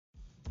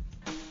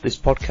This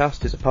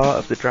podcast is a part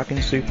of the Dragon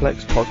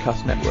Suplex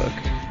Podcast Network.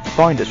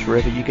 Find us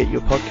wherever you get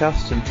your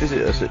podcasts and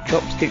visit us at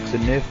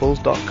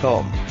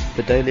chopskicksandnearfalls.com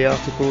for daily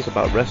articles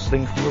about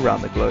wrestling from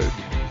around the globe.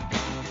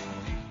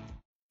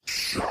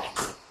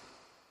 Shaq,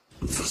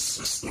 the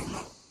system.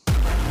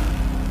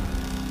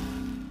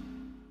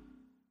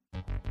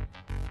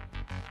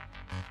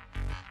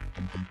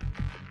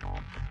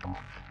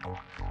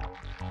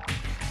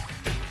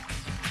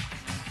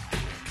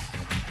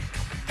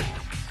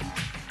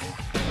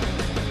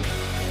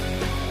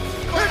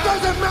 It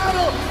doesn't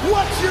matter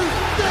what you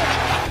think!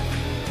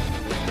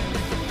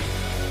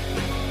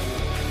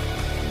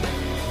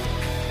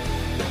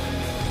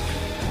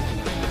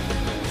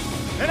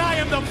 And I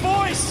am the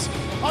voice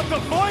of the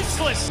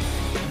voiceless!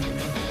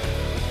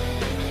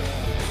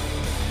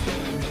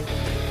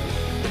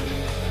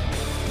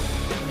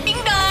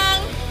 Ding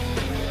dong!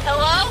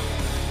 Hello?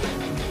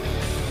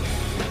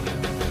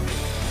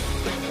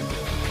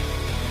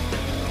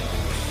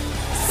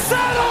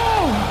 Settle!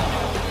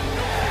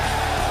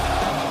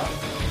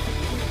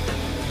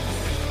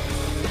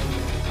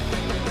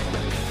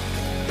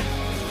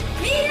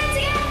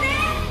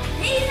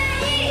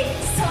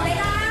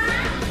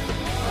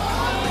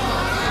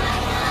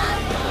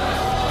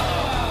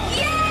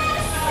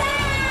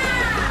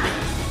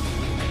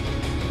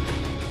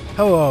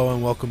 Hello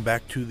and welcome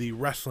back to the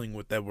Wrestling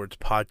with Edwards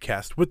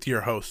podcast with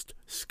your host,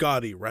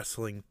 Scotty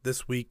Wrestling.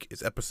 This week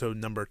is episode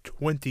number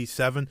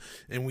 27,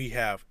 and we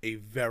have a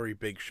very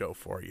big show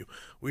for you.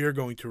 We are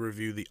going to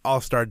review the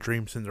All-Star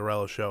Dream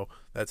Cinderella show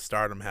that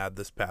Stardom had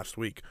this past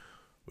week.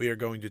 We are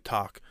going to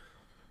talk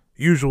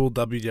usual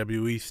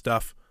WWE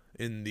stuff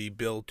in the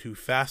build to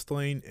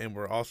Fastlane, and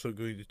we're also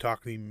going to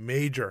talk the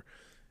major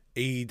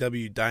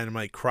AEW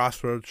Dynamite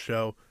Crossroads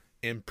show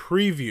and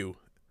preview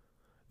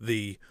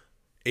the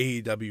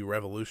AEW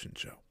Revolution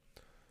show.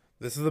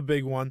 This is a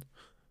big one,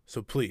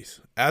 so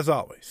please, as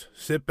always,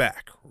 sit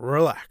back,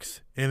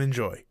 relax, and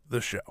enjoy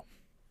the show.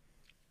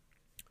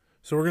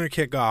 So we're going to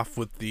kick off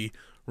with the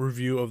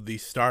review of the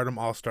Stardom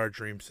All-Star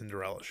Dream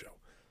Cinderella show.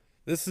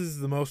 This is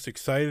the most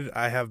excited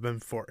I have been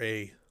for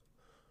a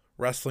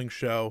wrestling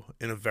show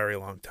in a very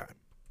long time.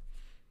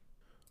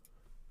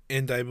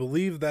 And I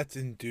believe that's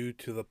due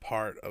to the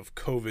part of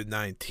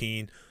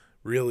COVID-19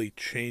 really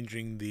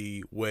changing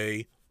the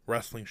way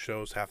wrestling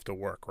shows have to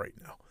work right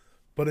now.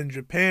 But in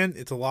Japan,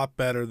 it's a lot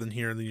better than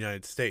here in the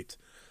United States.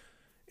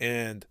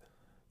 And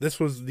this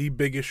was the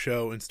biggest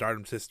show in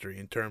Stardom's history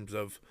in terms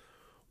of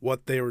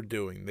what they were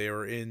doing. They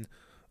were in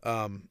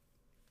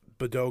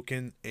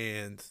Budokan,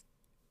 and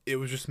it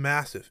was just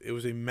massive. It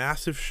was a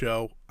massive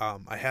show.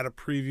 I had a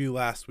preview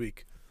last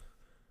week.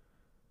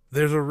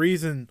 There's a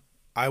reason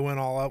I went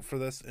all out for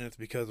this, and it's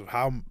because of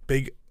how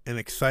big and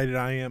excited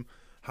I am,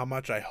 how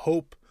much I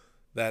hope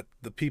that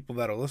the people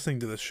that are listening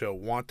to this show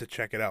want to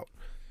check it out.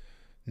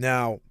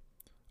 Now,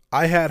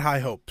 I had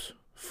high hopes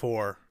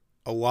for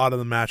a lot of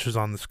the matches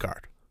on this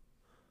card.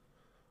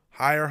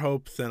 Higher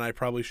hopes than I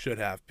probably should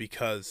have,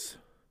 because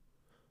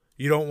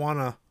you don't want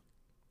to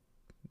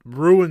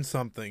ruin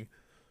something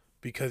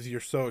because you're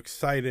so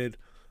excited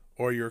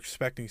or you're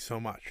expecting so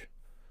much.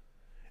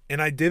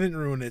 And I didn't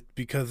ruin it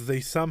because they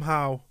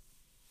somehow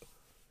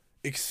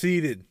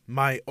exceeded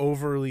my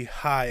overly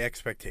high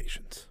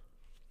expectations.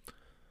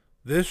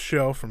 This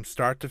show, from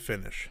start to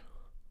finish,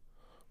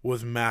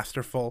 was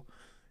masterful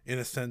in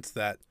a sense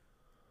that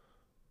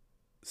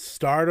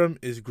Stardom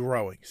is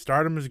growing.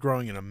 Stardom is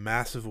growing in a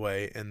massive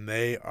way, and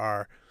they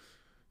are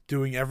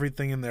doing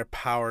everything in their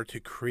power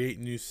to create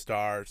new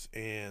stars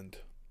and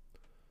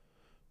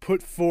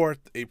put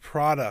forth a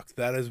product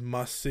that is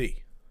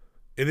must-see.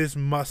 It is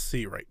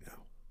must-see right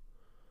now.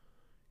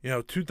 You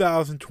know,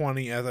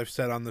 2020, as I've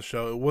said on the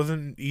show, it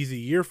wasn't an easy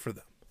year for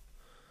them.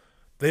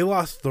 They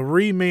lost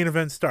 3 main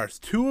event stars,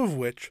 2 of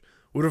which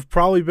would have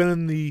probably been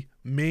in the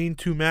main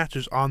 2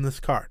 matches on this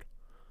card.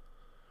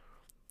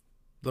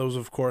 Those,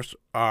 of course,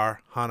 are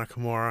Hana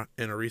Kimura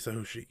and Arisa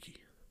Hoshiki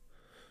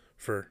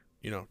for,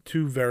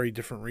 2 very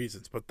different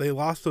reasons. But they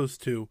lost those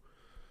 2,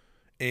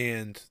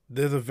 and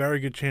there's a very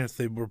good chance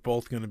they were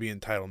both going to be in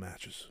title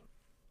matches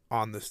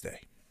on this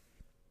day.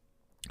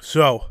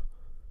 So,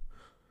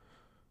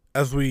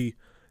 as we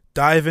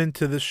dive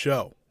into this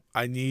show,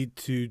 I need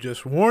to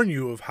just warn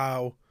you of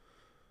how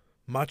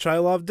much I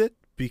loved it,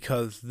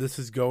 because this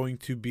is going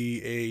to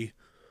be a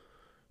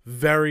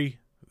very,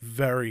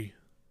 very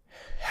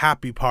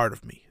happy part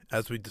of me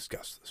as we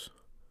discuss this.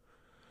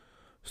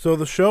 So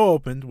the show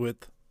opened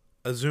with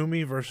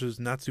Azumi versus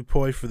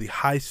Natsupoi for the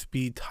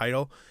high-speed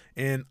title,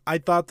 and I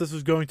thought this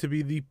was going to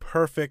be the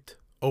perfect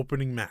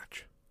opening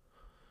match.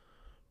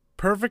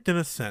 Perfect in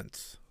a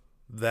sense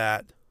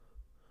that,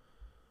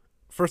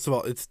 first of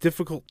all, it's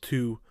difficult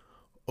to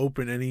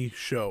open any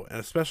show, and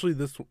especially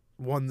this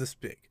one this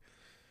big.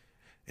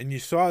 And you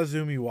saw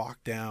Azumi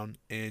walk down,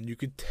 and you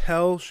could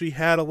tell she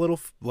had a little,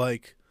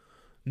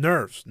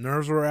 nerves.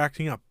 Nerves were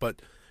acting up,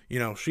 but,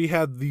 she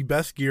had the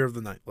best gear of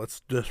the night.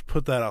 Let's just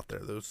put that out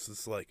there. There was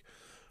this,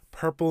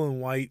 purple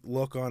and white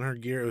look on her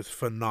gear. It was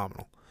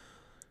phenomenal.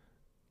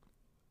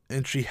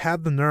 and she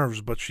had the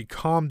nerves, but she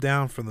calmed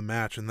down for the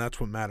match, and that's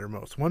what mattered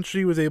most. Once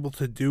she was able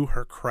to do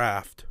her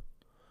craft,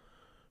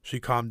 she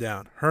calmed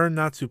down. Her and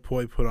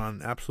Natsupoi put on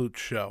an absolute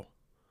show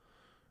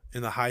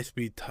in the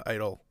high-speed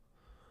title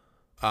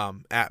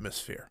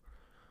atmosphere.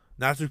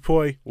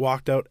 Natsupoi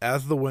walked out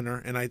as the winner,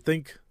 and I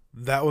think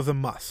that was a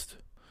must.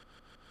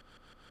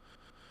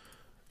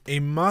 A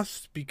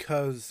must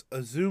because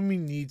Azumi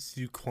needs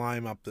to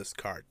climb up this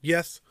card.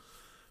 Yes,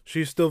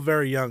 she's still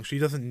very young. She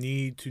doesn't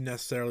need to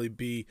necessarily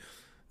be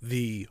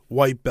the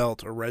white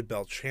belt or red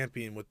belt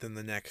champion within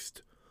the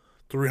next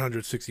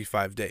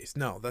 365 days.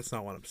 No, that's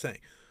not what I'm saying.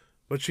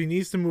 But she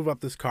needs to move up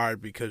this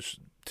card because,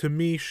 to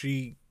me,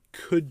 she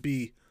could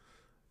be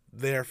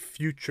their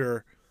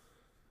future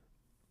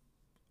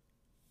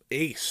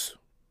ace.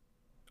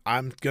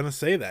 I'm going to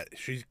say that.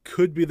 She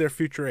could be their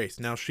future ace.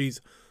 Now, she's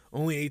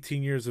only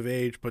 18 years of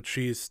age, but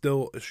she's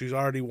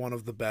already one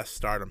of the best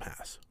Stardom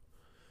has.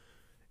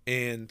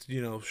 And,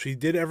 she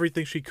did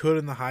everything she could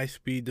in the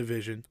high-speed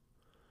division.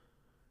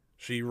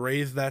 She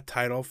raised that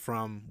title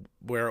from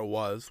where it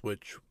was,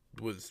 which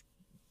was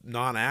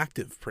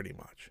non-active pretty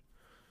much.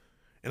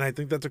 And I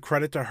think that's a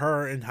credit to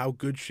her and how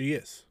good she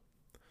is.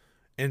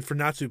 And for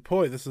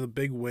Natsupoi, this is a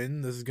big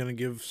win. This is going to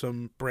give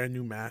some brand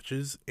new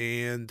matches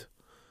and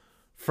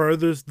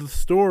furthers the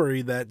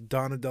story that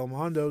Donna Del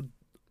Mondo,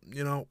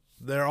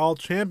 they're all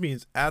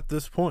champions at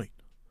this point.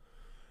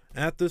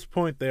 At this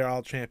point, they're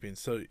all champions.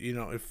 So,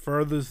 it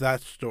furthers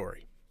that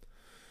story.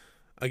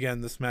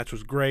 Again, this match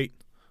was great.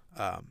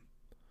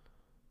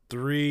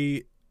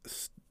 3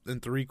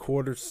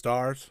 3/4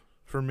 stars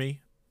for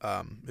me.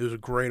 It was a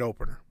great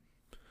opener.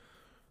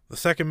 The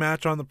second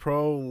match on the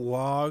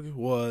prologue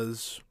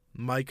was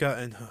Maika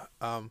and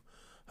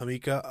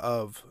Hamika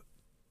of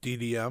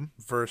DDM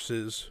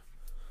versus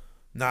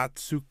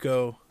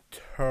Natsuko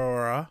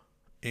Tora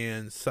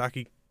and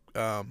Saki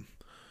Kushima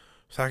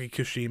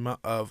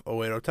of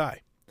Oedo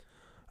Tai.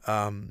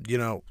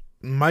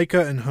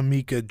 Maika and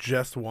Hamika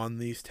just won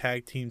these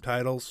tag team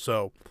titles,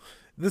 so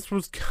this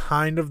was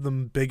kind of the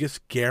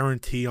biggest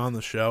guarantee on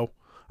the show.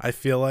 I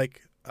feel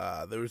like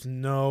there was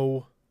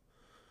no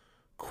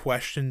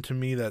question to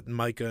me that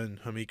Maika and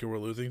Hamika were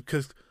losing,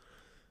 because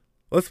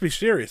let's be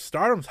serious,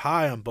 Stardom's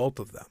high on both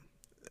of them,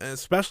 and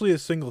especially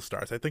as single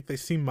stars. I think they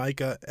see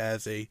Maika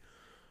as a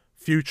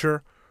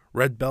future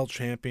red belt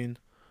champion,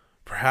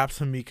 perhaps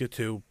Hamika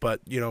too,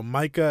 but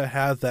Maika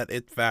has that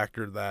it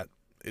factor that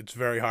it's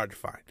very hard to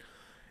find.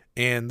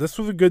 And this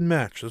was a good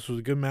match. It was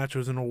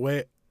an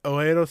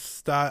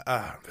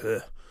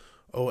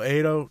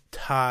Oedo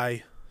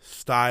Tai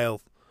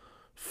style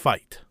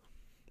fight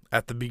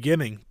at the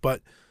beginning,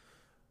 but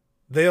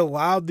they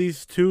allowed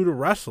these two to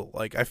wrestle.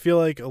 Like, I feel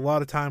like a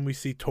lot of time we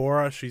see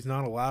Tora, she's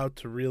not allowed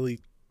to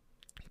really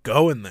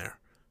go in there.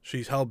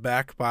 She's held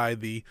back by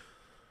the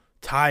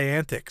Tai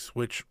antics,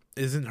 which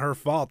isn't her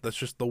fault. That's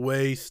just the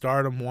way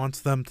Stardom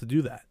wants them to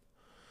do that.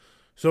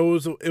 So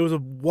it was a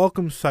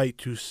welcome sight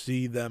to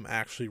see them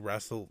actually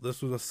wrestle.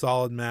 This was a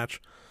solid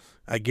match.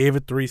 I gave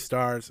it 3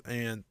 stars,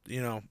 and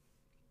to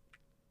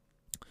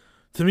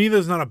me,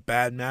 there's not a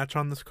bad match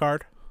on this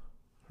card,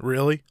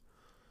 really.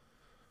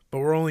 But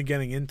we're only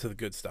getting into the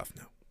good stuff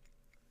now.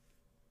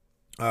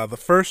 The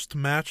first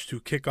match to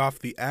kick off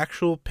the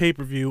actual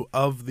pay-per-view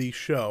of the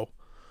show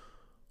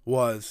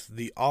was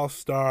the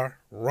All-Star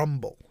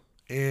Rumble.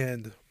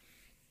 And,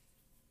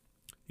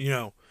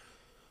 the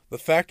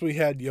fact we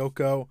had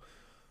Yoko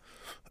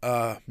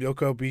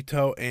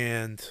Bito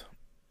and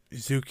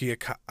Yuzuki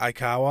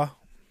Aikawa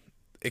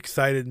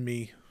excited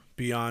me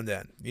beyond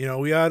end.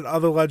 We had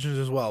other legends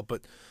as well,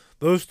 but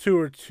those two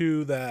are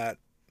two that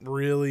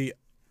really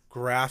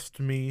grasped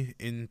me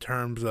in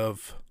terms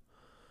of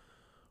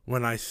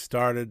when I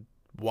started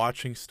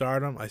watching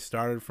Stardom. I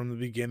started from the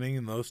beginning,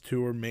 and those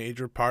two were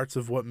major parts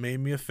of what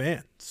made me a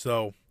fan.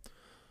 So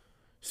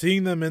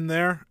seeing them in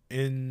there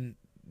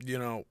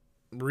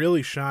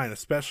really shine,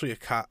 especially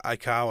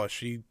Aikawa.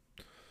 She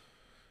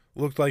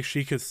looked like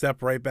she could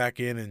step right back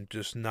in and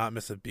just not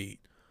miss a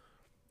beat.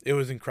 It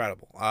was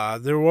incredible.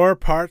 There were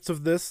parts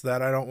of this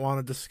that I don't want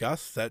to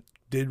discuss that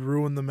did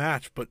ruin the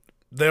match, but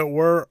there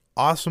were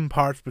awesome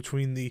parts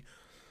between the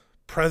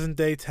present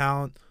day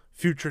talent,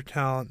 future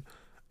talent,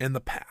 and the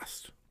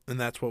past. And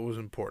that's what was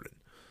important.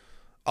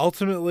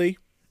 Ultimately,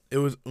 it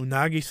was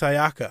Unagi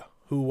Sayaka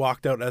who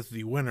walked out as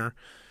the winner.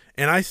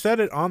 And I said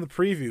it on the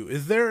preview.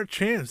 Is there a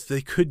chance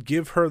they could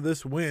give her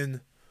this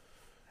win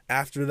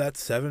after that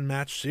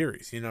 7-match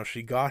series?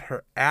 She got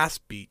her ass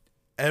beat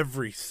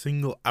every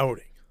single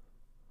outing.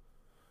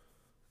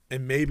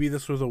 And maybe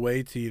this was a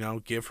way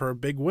to, give her a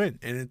big win.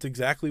 And it's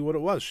exactly what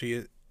it was.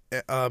 She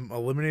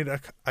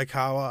eliminated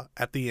Aikawa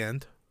at the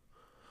end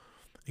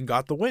and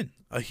got the win.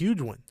 A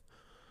huge win.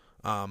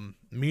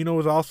 Mina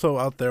was also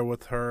out there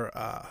with her,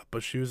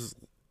 but she was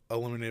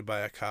eliminated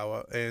by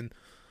Aikawa. And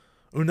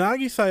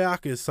Unagi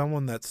Sayaka is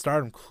someone that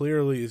Stardom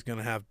clearly is going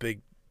to have big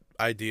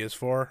ideas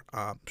for.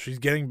 She's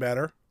getting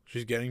better.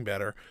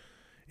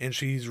 And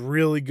she's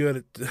really good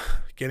at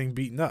getting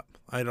beaten up.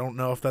 I don't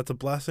know if that's a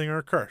blessing or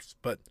a curse,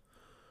 but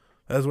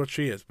That's what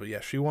she is. But yeah,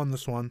 she won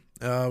this one.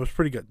 It was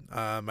pretty good.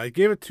 I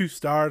gave it 2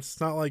 stars.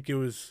 It's not like it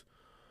was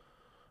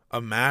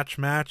a match.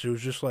 It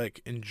was just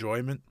like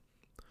enjoyment.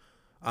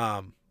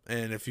 And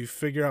if you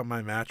figure out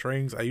my match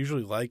ratings, I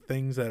usually like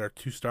things that are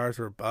 2 stars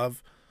or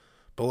above.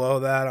 Below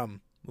that,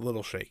 I'm a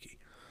little shaky.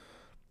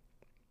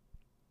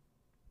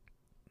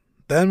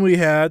 Then we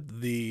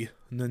had the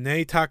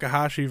Nanae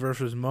Takahashi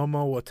versus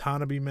Momo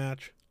Watanabe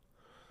match.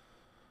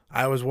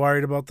 I was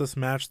worried about this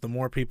match. The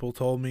more people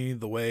told me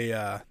the way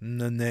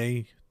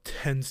Nanae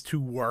tends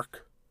to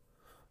work.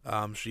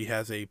 She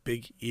has a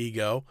big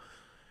ego.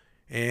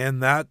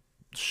 And that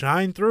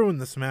shined through in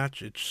this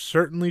match. It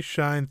certainly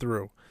shined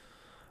through.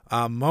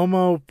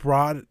 Momo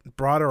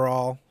brought her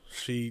all.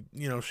 She's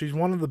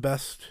one of the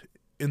best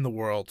in the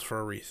world for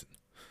a reason.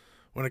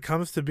 When it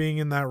comes to being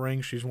in that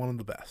ring, she's one of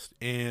the best.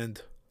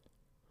 And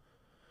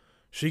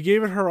she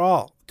gave it her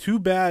all. Too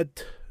bad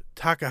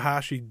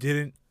Takahashi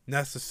didn't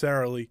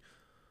necessarily,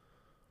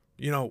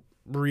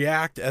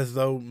 react as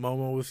though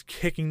Momo was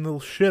kicking the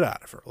shit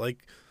out of her.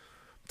 Like,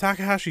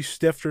 Takahashi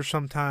stiffed her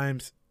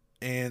sometimes,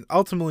 and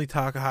ultimately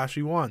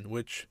Takahashi won,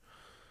 which,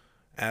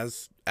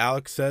 as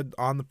Alex said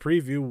on the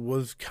preview,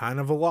 was kind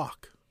of a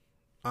lock.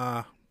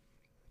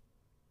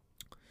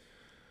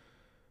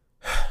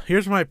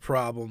 Here's my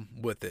problem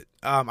with it.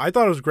 I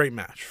thought it was a great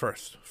match,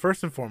 first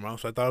and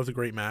foremost. I thought it was a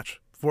great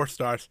match. 4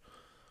 stars.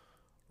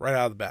 Right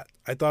out of the bat.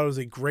 I thought it was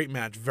a great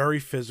match. Very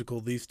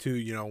physical. These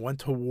two, went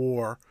to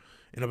war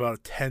in about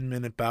a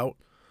 10-minute bout.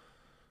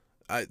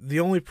 The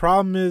only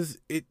problem is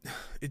it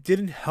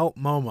didn't help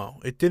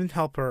Momo. It didn't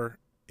help her,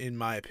 in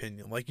my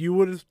opinion. Like, you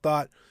would have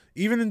thought,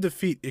 even in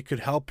defeat, it could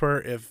help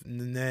her if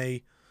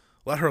Nanae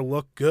let her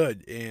look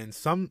good. And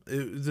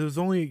there was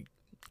only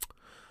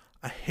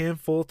a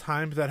handful of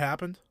times that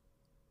happened.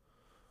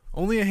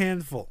 Only a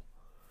handful.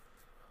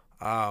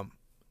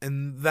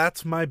 And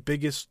that's my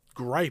biggest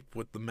gripe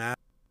with the match.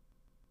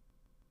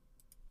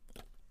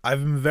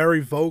 I've been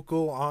very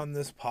vocal on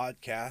this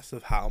podcast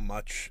of how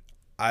much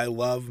I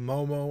love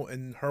Momo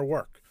and her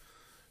work.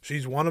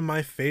 She's one of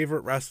my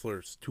favorite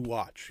wrestlers to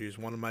watch. She's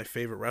one of my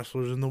favorite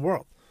wrestlers in the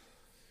world.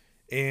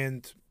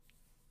 And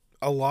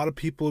a lot of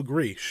people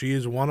agree. She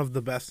is one of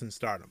the best in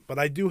Stardom. But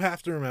I do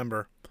have to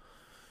remember,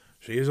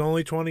 she is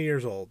only 20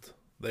 years old.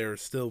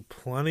 There's still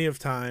plenty of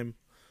time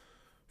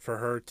for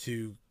her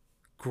to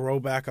grow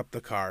back up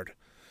the card.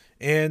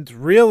 And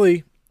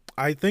really,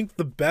 I think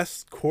the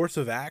best course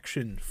of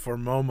action for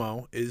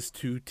Momo is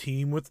to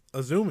team with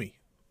Azumi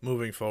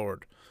moving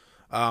forward.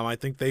 I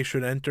think they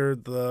should enter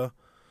the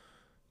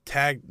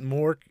tag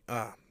more.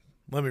 Let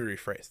me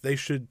rephrase. They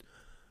should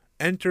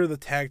enter the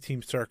tag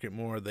team circuit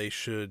more. They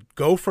should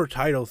go for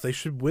titles. They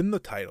should win the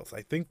titles.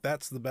 I think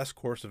that's the best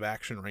course of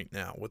action right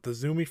now. With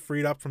Azumi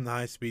freed up from the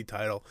high-speed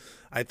title,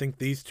 I think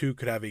these two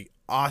could have an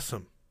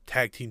awesome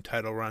tag team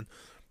title run.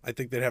 I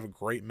think they'd have a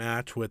great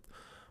match with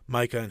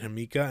Micah and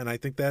Himika, and I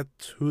think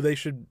that's who they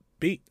should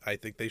beat. I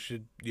think they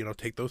should,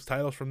 take those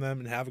titles from them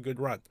and have a good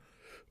run.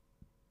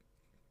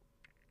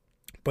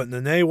 But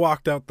Nanae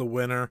walked out the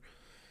winner,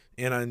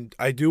 and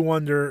I do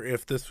wonder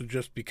if this was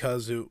just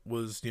because it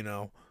was,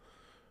 the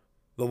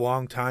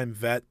longtime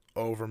vet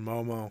over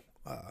Momo,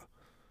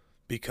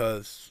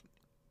 because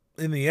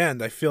in the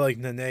end, I feel like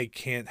Nanae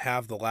can't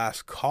have the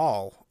last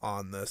call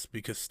on this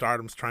because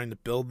Stardom's trying to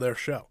build their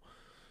show.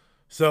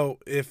 So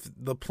if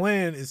the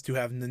plan is to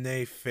have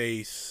Nanae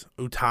face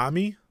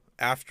Utami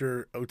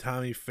after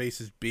Utami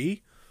faces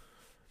B,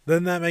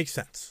 then that makes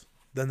sense.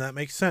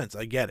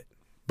 I get it.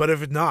 But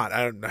if it's not,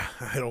 I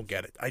don't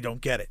get it. I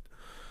don't get it.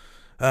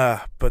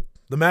 But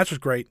the match was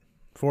great.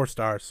 4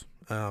 stars.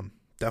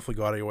 Definitely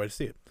go out of your way to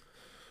see it.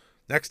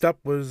 Next up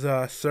was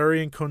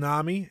Suri and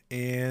Konami,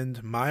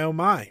 and my oh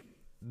my.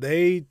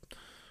 They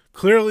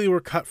clearly were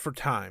cut for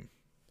time.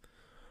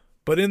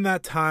 But in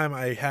that time,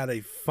 I had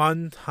a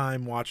fun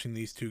time watching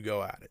these two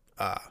go at it.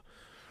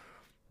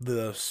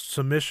 The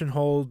submission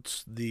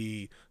holds,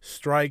 the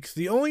strikes.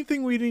 The only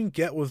thing we didn't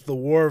get was the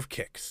war of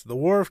kicks. The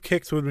war of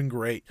kicks would have been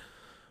great.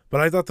 But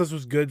I thought this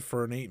was good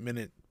for an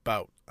 8-minute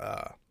bout.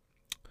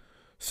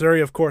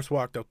 Suri, of course,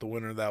 walked out the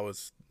winner. That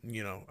was,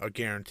 a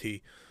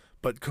guarantee.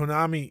 But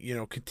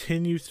Konami,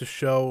 continues to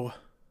show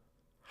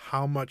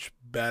how much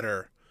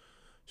better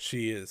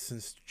she is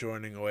since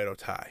joining Oedo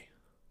Tai.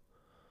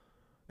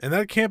 And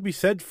that can't be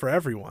said for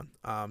everyone.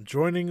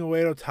 Joining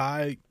Oedo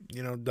Tai,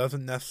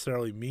 doesn't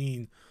necessarily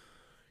mean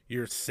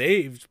you're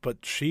saved,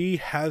 but she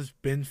has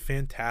been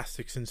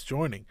fantastic since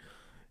joining.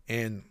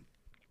 And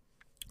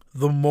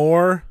the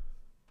more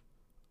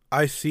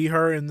I see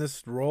her in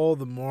this role,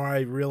 the more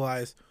I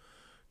realize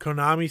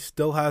Konami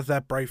still has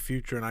that bright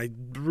future, and I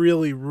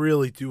really,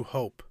 really do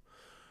hope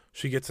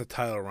she gets a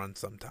title run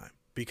sometime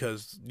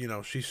because,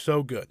 she's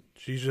so good.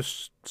 She's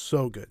just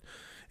so good.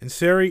 And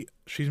Suri,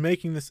 she's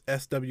making this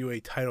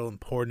SWA title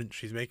important.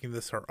 She's making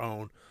this her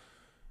own.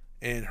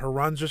 And her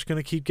run's just going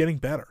to keep getting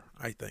better,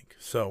 I think.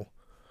 So,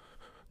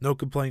 no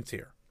complaints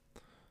here.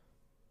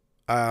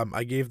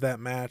 I gave that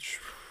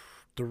match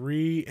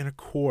 3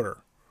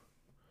 1/4.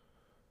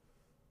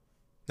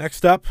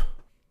 Next up,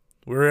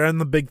 We're in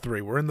the big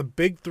three. We're in the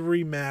big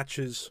three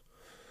matches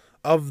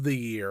of the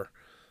year.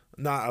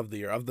 Not of the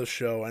year, of the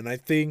show. And I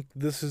think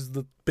this is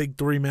the big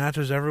three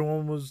matches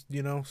everyone was,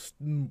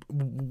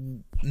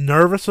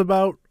 nervous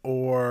about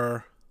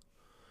or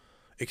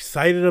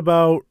excited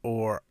about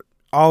or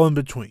all in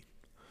between.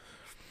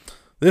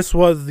 This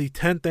was the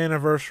 10th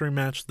anniversary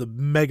match, the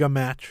mega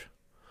match.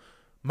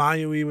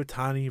 Mayu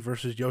Iwatani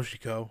versus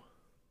Yoshiko.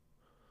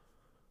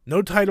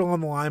 No title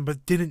on the line,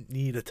 but didn't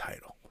need a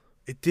title.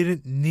 It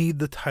didn't need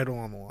the title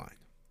on the line.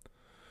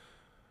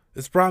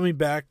 This brought me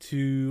back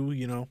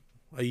to,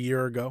 a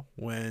year ago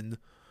when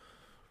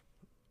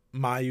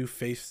Mayu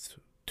faced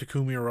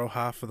Takumi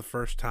Iroha for the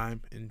first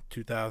time in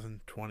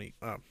 2020.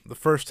 The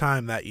first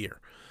time that year.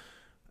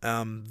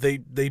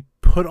 They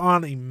put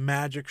on a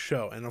magic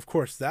show. And, of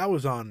course, that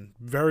was on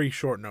very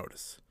short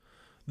notice.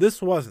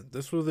 This wasn't.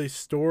 This was a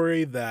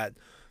story that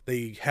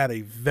they had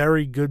a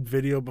very good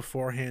video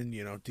beforehand,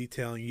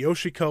 detailing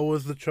Yoshiko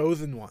was the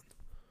chosen one.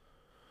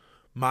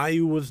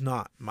 Mayu was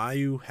not.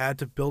 Mayu had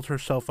to build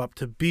herself up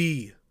to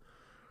be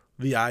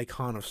the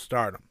icon of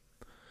Stardom.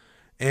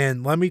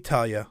 And let me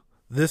tell you,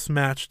 this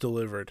match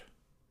delivered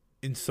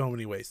in so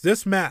many ways.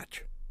 This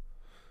match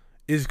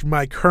is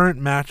my current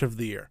match of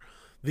the year.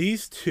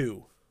 These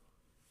two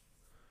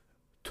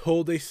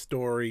told a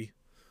story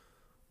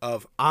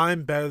of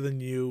I'm better than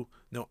you.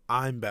 No,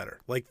 I'm better.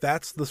 Like,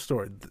 that's the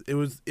story. It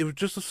was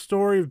just a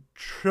story of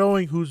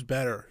showing who's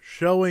better.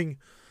 Showing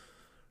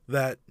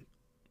that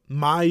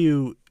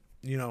Mayu,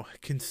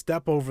 can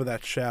step over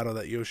that shadow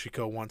that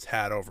Yoshiko once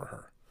had over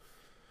her.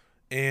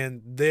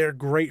 And they're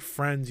great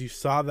friends. You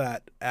saw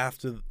that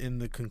in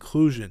the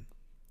conclusion.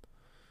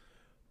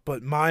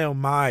 But oh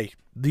my,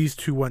 these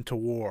two went to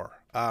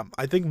war.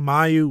 I think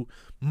Mayu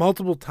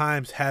multiple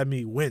times had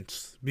me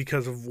wince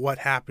because of what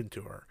happened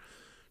to her.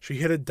 She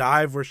hit a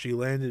dive where she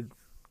landed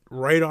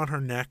right on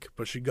her neck,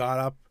 but she got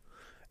up,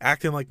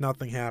 acting like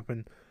nothing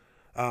happened.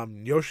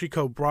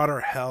 Yoshiko brought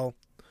her hell.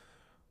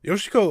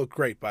 Yoshiko looked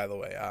great, by the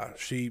way.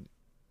 She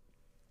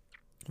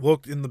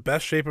looked in the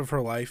best shape of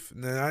her life.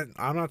 And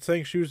I'm not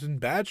saying she was in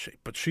bad shape,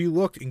 but she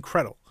looked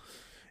incredible.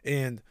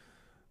 And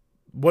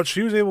what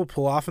she was able to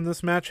pull off in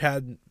this match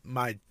had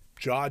my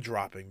jaw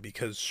dropping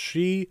because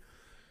she's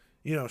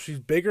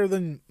bigger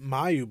than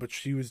Mayu, but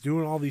she was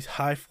doing all these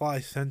high fly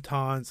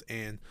sentons,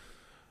 and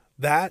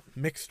that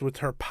mixed with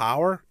her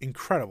power,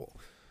 incredible.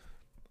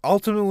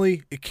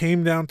 Ultimately, it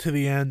came down to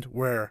the end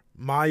where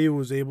Mayu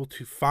was able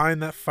to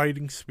find that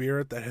fighting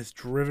spirit that has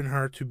driven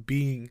her to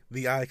being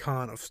the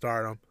icon of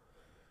Stardom.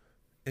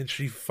 And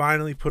she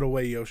finally put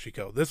away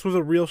Yoshiko. This was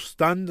a real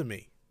stun to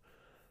me.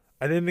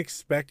 I didn't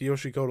expect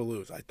Yoshiko to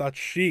lose. I thought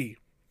she,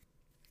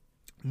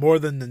 more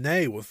than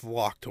Nene, was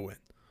locked to win.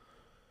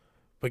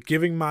 But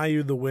giving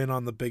Mayu the win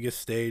on the biggest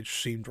stage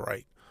seemed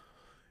right.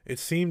 It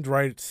seemed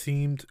right. It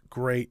seemed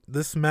great.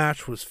 This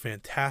match was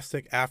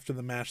fantastic. After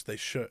the match, they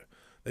shared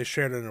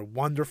a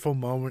wonderful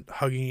moment,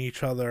 hugging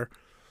each other.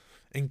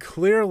 And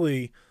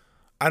clearly,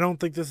 I don't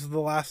think this is the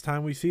last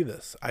time we see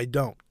this. I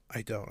don't.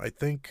 I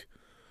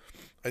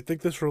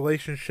think this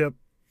relationship,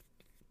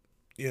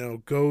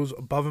 goes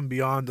above and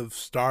beyond of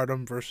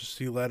Stardom versus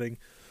C-Letting.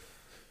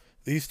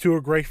 These two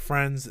are great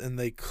friends, and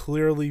they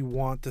clearly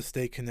want to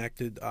stay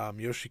connected.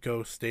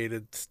 Yoshiko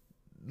stated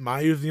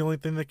Mayu's the only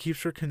thing that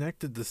keeps her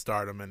connected to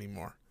Stardom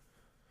anymore.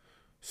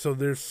 So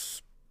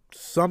there's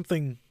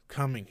something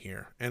coming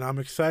here, and I'm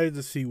excited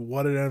to see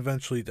what it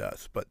eventually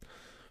does. But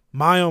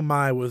oh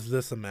my, was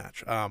this a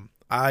match?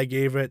 I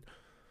gave it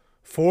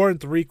 4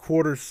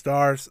 3/4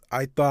 stars.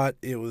 I thought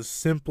it was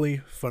simply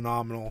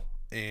phenomenal,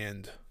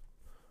 and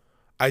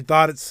I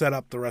thought it set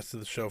up the rest of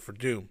the show for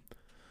Doom.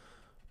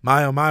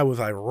 Oh my, was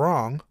I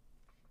wrong?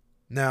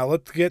 Now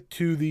let's get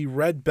to the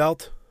red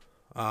belt,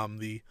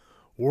 the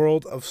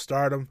World of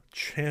Stardom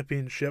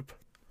Championship.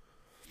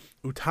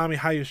 Utami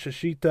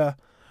Hayashishita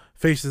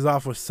faces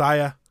off with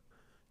Saya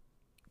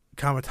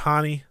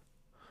Kamitani.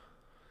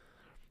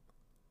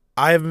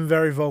 I have been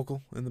very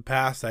vocal in the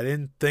past. I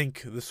didn't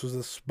think this was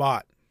a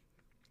spot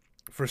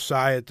for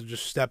Saya to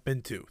just step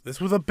into. This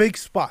was a big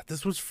spot.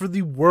 This was for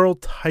the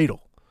world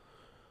title.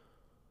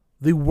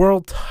 The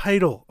world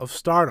title of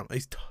Stardom.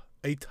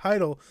 A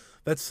title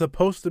that's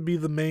supposed to be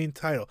the main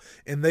title.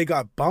 And they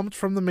got bumped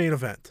from the main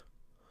event.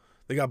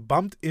 They got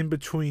bumped in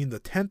between the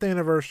 10th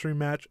anniversary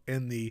match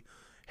and the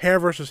hair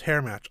versus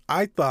hair match.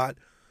 I thought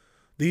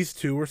these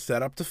two were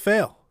set up to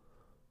fail.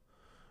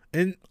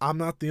 And I'm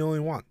not the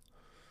only one.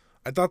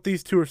 I thought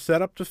these two were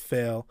set up to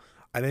fail.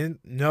 I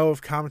didn't know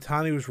if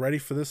Kamitani was ready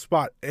for this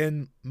spot.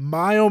 And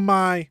oh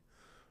my,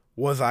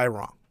 was I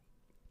wrong.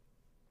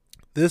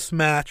 This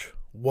match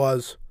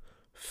was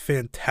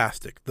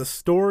fantastic. The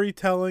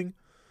storytelling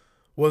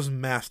was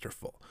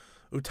masterful.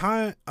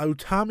 Utami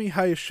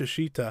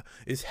Hayashishita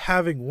is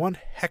having one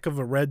heck of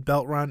a red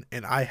belt run,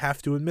 and I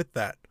have to admit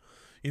that.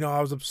 I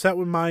was upset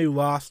when Mayu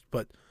lost,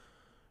 but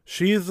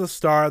she is the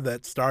star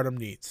that Stardom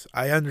needs.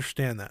 I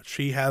understand that.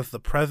 She has the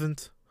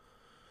presence,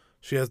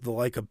 she has the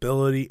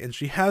likability, and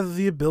she has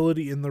the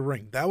ability in the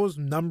ring. That was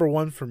number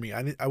one for me.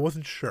 I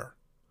wasn't sure.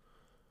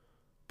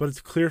 But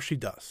it's clear she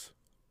does.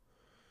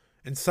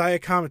 And Saya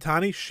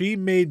Kamitani, she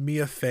made me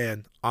a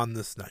fan on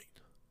this night.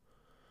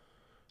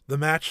 The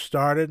match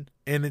started,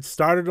 and it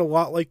started a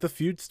lot like the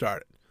feud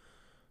started.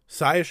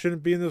 Saya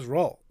shouldn't be in this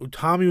role.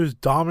 Utami was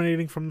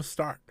dominating from the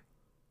start.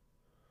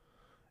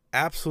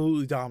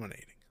 Absolutely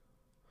dominating.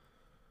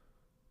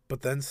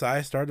 But then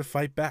Saya started to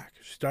fight back.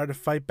 She started to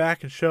fight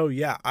back and show,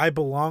 yeah, I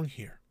belong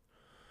here.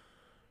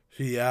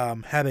 She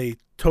had a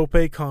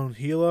tope con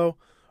hilo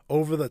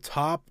over the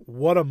top.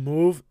 What a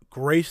move.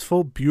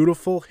 Graceful,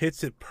 beautiful,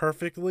 hits it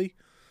perfectly.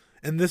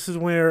 And this is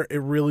where it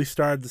really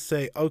started to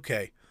say,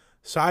 okay,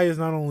 Saya is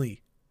not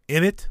only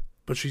in it,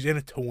 but she's in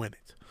it to win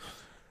it.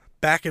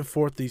 Back and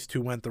forth these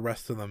two went the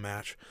rest of the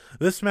match.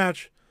 This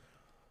match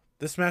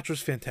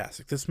was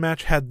fantastic. This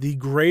match had the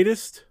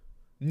greatest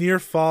near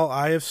fall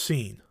I have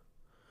seen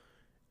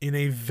in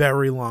a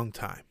very long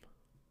time.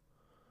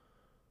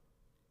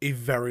 A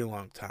very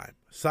long time.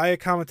 Saya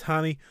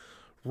Kamitani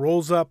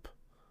rolls up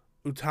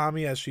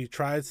Utami as she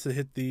tries to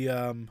hit the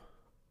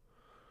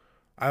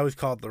I always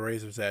call it the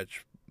razor's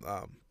edge,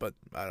 but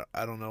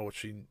I don't know what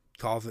she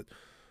calls it.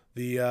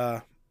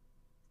 The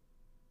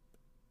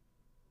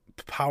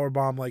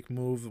powerbomb like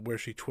move where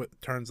she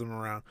turns them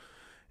around.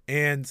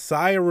 And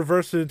Saya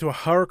reversed it into a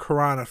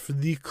Hurricanrana for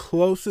the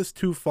closest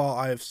to fall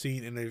I have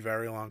seen in a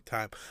very long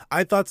time.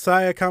 I thought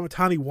Saya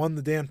Kamitani won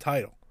the damn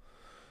title.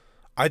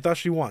 I thought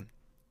she won.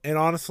 And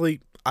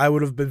honestly, I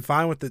would have been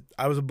fine with it.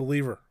 I was a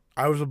believer.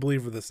 I was a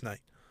believer this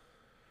night.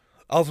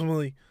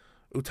 Ultimately,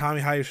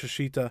 Utami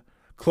Hayashishita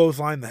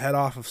clotheslined the head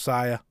off of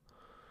Saya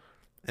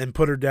and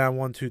put her down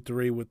 1, 2,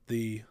 3 with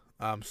the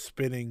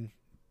spinning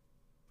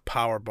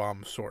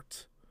powerbomb of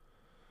sorts.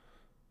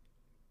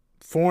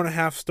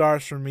 4.5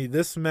 stars for me.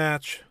 This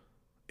match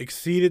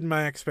exceeded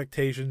my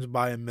expectations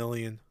by a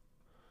million.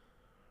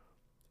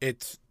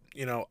 It's,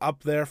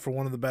 up there for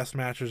one of the best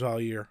matches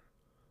all year.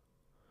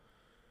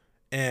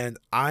 And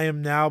I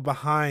am now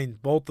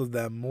behind both of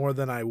them more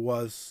than I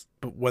was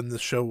when the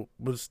show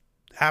was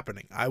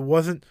happening. I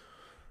wasn't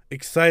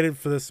excited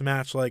for this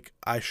match like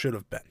I should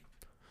have been.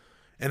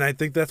 And I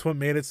think that's what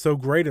made it so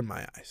great in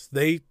my eyes.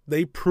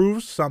 They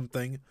proved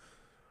something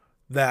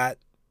that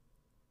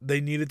they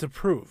needed to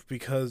prove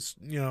because,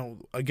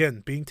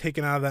 again, being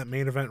taken out of that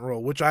main event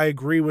role, which I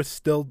agree with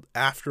still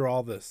after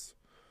all this,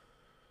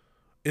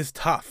 is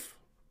tough.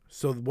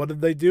 So what did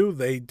they do?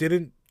 They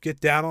didn't get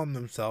down on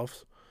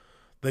themselves.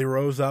 They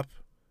rose up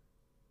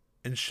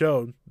and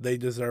showed they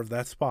deserved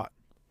that spot.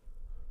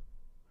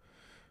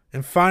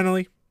 And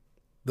finally,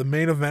 the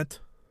main event.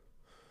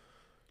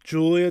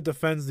 Julia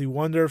defends the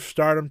Wonder of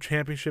Stardom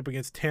Championship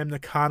against Tam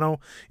Nakano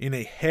in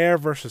a hair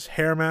versus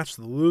hair match.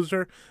 The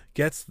loser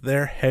gets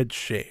their head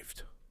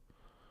shaved.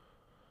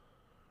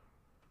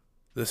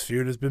 This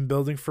feud has been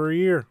building for a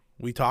year.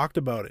 We talked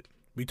about it.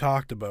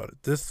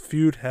 This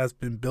feud has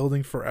been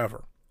building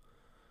forever.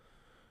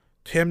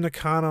 Tam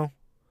Nakano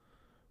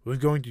was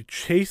going to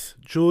chase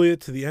Julia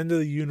to the end of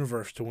the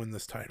universe to win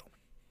this title.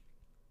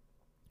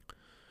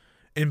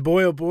 And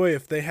boy, oh boy,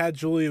 if they had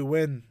Julia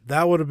win,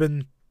 that would have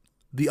been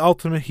the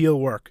ultimate heel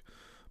work,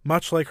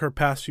 much like her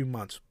past few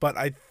months. But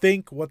I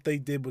think what they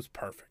did was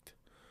perfect.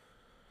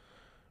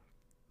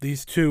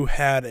 These two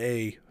had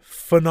a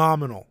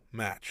phenomenal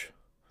match.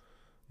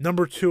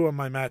 Number 2 on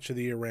my match of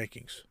the year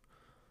rankings.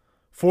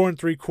 4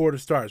 3/4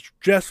 stars,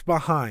 just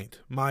behind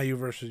Mayu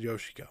versus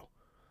Yoshiko.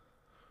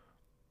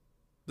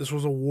 This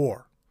was a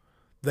war.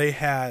 They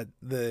had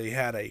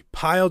a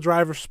pile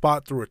driver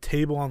spot through a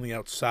table on the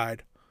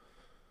outside.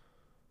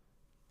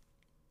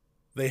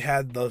 They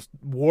had the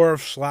war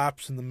of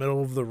slaps in the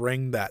middle of the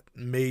ring that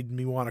made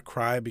me want to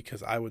cry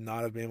because I would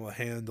not have been able to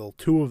handle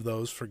 2 of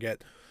those,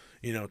 forget,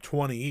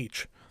 20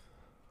 each.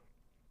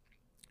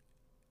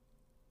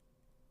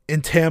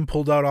 And Tam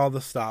pulled out all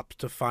the stops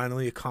to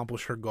finally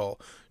accomplish her goal.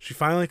 She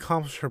finally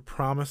accomplished her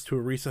promise to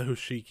Arisa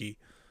Hoshiki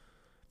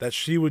that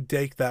she would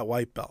take that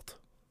white belt.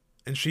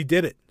 And she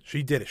did it.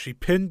 She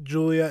pinned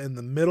Julia in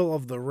the middle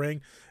of the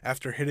ring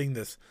after hitting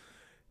this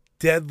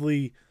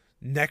deadly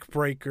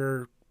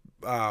neckbreaker,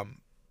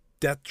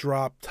 death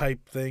drop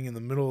type thing in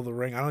the middle of the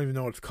ring. I don't even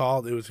know what it's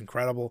called. It was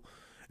incredible.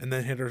 And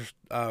then hit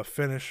her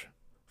finish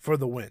for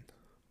the win.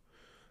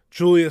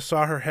 Julia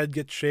saw her head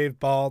get shaved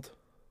bald.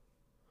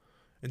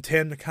 And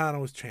Tam Nakano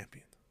was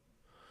champion.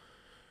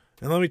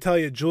 And let me tell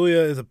you,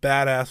 Julia is a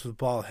badass with a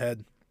bald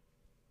head.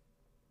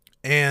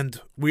 And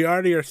we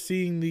already are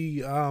seeing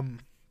the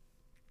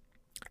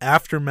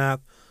aftermath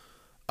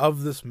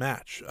of this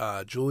match.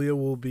 Julia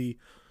will be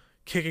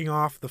kicking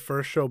off the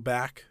first show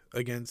back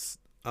against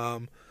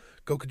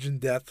Gokujin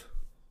Death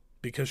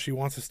because she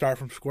wants to start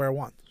from square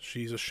one.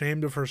 She's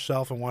ashamed of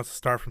herself and wants to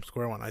start from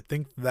square one. I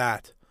think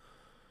that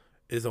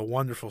is a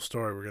wonderful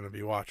story we're going to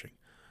be watching.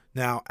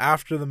 Now,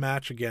 after the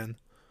match again,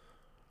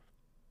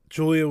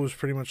 Julia was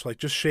pretty much like,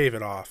 just shave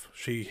it off.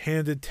 She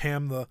handed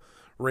Tam the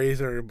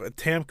razor, but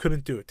Tam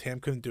couldn't do it.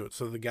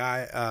 So the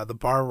guy, the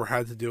barber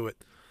had to do it.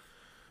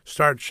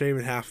 started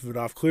shaving half of it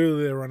off.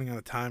 Clearly they were running out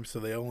of time, so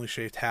they only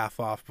shaved half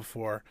off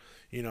before,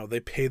 they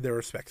paid their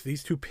respects.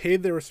 These two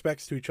paid their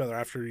respects to each other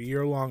after a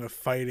year long of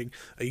fighting,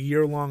 a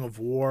year long of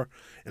war,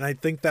 and I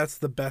think that's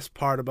the best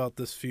part about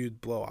this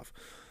feud blow-off.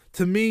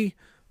 To me,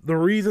 the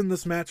reason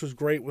this match was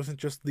great wasn't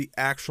just the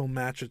actual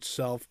match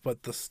itself,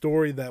 but the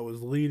story that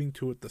was leading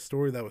to it, the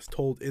story that was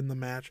told in the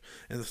match,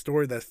 and the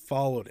story that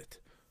followed it.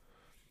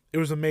 It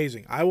was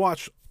amazing. I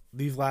watched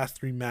these last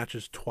 3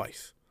 matches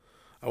twice.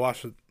 I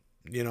watched it,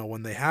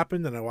 when they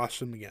happened, and I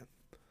watched them again.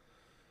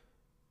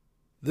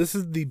 This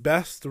is the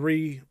best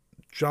 3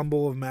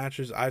 jumble of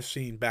matches I've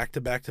seen back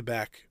to back to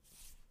back,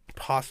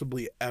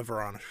 possibly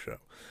ever on a show.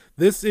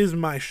 This is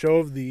my show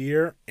of the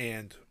year,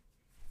 and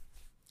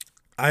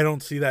I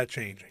don't see that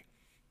changing.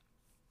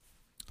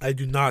 I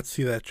do not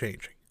see that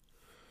changing.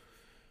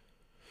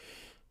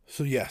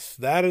 So yes,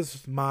 that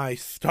is my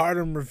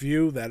Stardom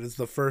review. That is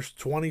the first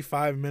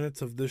 25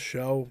 minutes of this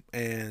show,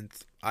 and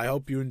I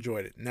hope you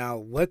enjoyed it. Now,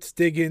 let's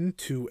dig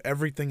into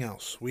everything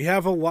else. We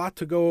have a lot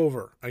to go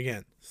over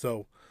again,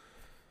 so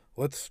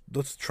let's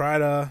try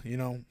to,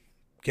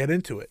 get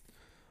into it.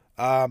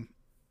 I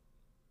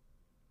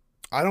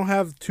don't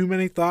have too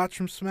many thoughts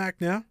from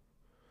SmackDown,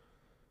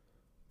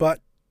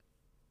 but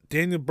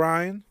Daniel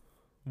Bryan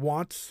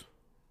wants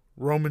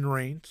Roman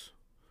Reigns,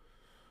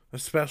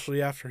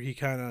 especially after he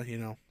kind of,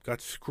 got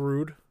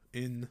screwed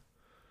in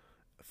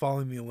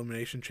following the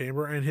Elimination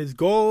Chamber. And his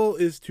goal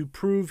is to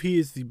prove he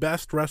is the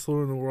best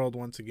wrestler in the world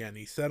once again.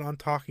 He said on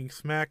Talking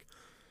Smack,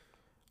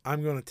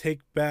 I'm going to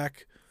take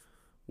back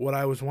what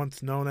I was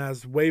once known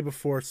as way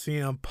before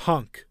CM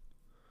Punk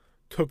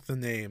took the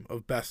name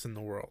of best in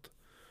the world.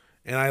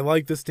 And I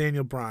like this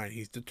Daniel Bryan.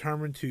 He's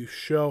determined to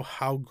show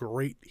how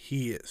great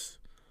he is.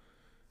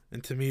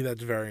 And to me,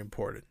 that's very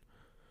important.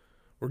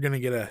 We're going to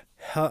get a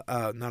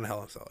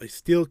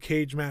steel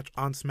cage match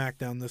on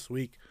SmackDown this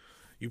week.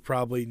 You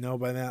probably know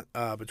by that,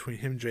 between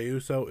him and Jey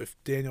Uso. If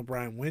Daniel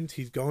Bryan wins,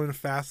 he's going to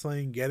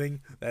Fastlane,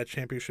 getting that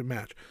championship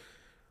match.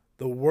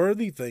 The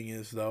worthy thing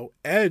is, though,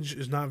 Edge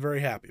is not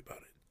very happy about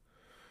it.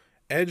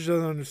 Edge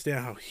doesn't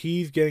understand how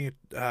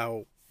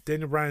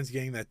Daniel Bryan's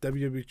getting that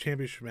WWE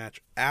championship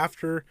match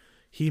after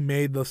he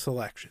made the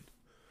selection.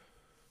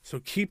 So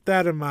keep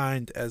that in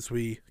mind as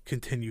we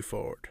continue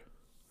forward.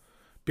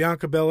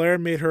 Bianca Belair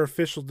made her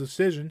official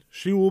decision.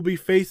 She will be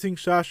facing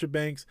Sasha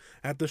Banks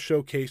at the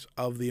Showcase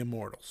of the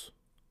Immortals,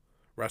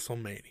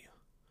 WrestleMania.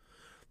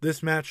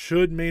 This match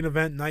should main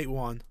event night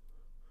 1,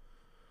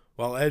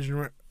 while Edge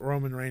and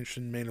Roman Reigns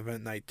should main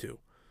event night 2.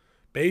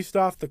 Based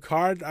off the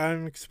card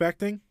I'm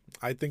expecting,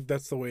 I think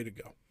that's the way to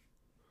go.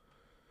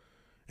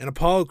 And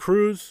Apollo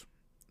Crews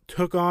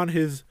took on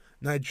his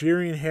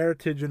Nigerian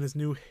heritage and his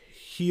new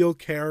heel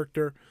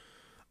character.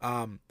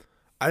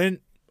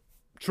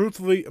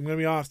 Truthfully, I'm going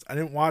to be honest, I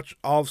didn't watch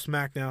all of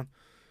SmackDown,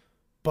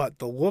 but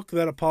the look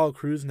that Apollo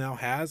Crews now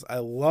has, I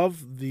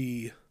love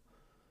his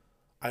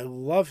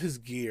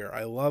gear.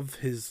 I love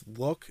his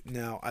look.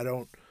 Now, I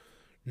don't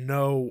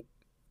know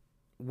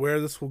where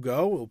this will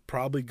go. It'll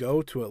probably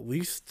go to at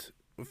least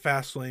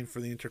Fastlane for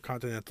the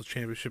Intercontinental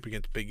Championship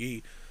against Big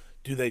E.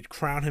 Do they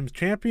crown him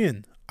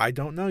champion? I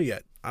don't know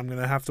yet. I'm going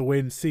to have to wait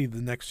and see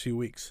the next few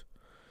weeks.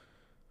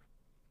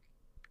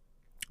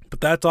 But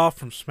that's all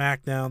from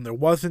SmackDown. There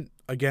wasn't,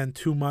 again,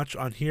 too much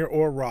on here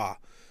or Raw.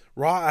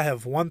 Raw, I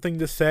have one thing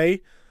to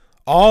say.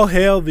 All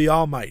hail the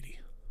Almighty.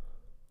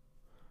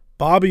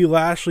 Bobby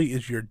Lashley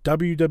is your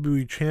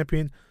WWE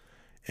Champion.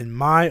 And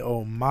my,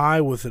 oh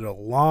my, was it a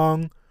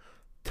long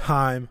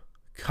time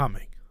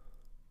coming.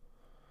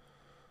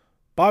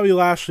 Bobby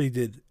Lashley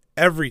did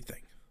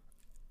everything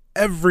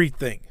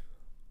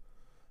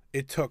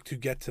it took to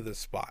get to this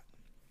spot.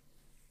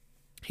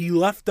 He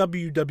left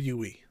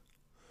WWE,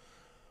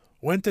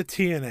 went to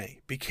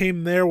TNA,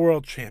 became their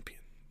world champion,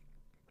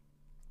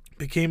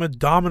 became a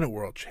dominant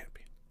world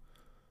champion,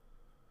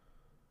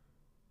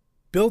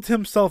 built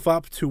himself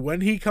up to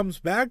when he comes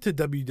back to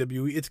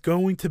WWE, it's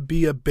going to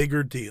be a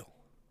bigger deal.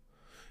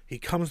 He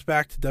comes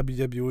back to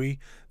WWE.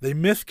 They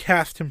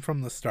miscast him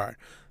from the start.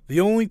 The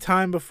only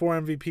time before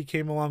MVP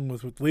came along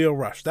was with Lio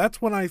Rush. That's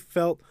when I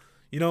felt,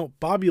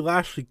 Bobby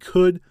Lashley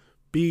could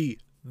be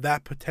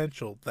that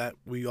potential that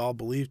we all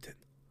believed in.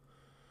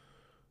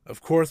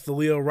 Of course, the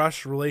Lio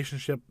Rush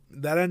relationship,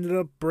 that ended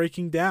up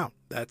breaking down.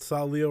 That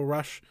saw Lio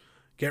Rush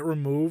get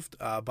removed.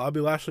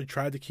 Bobby Lashley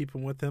tried to keep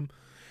him with him.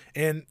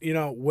 And,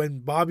 when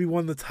Bobby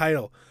won the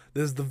title,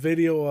 there's the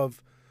video of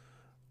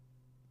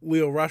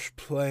Lio Rush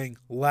playing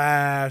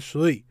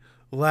Lashley.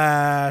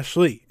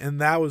 And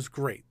that was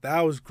great.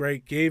 I was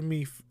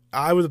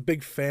a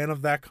big fan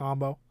of that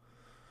combo.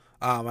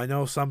 I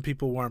know some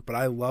people weren't, but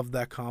I loved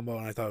that combo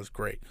and I thought it was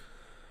great.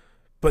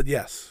 But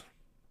yes,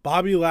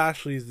 Bobby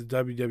Lashley is the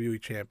WWE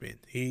Champion.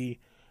 He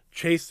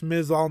chased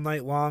Miz all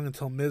night long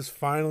until Miz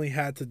finally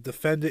had to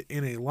defend it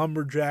in a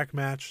lumberjack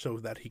match so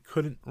that he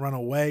couldn't run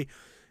away,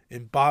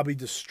 and Bobby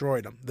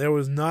destroyed him. There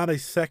was not a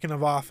second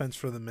of offense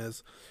for the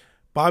Miz.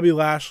 Bobby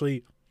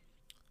Lashley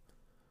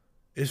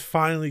is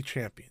finally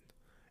champion.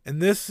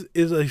 And this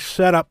is a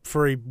setup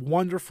for a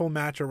wonderful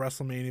match at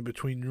WrestleMania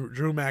between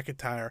Drew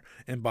McIntyre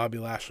and Bobby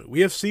Lashley.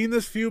 We have seen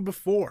this feud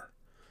before.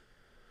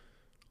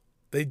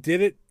 They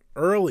did it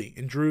early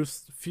in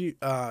Drew's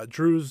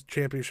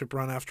championship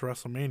run after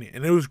WrestleMania,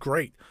 and it was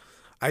great.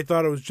 I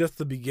thought it was just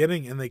the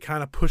beginning, and they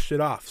kind of pushed it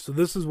off. So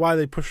this is why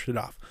they pushed it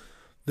off.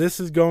 This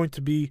is going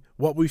to be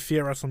what we see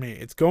at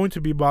WrestleMania. It's going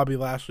to be Bobby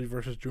Lashley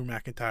versus Drew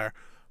McIntyre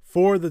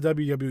for the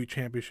WWE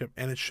Championship,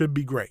 and it should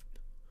be great.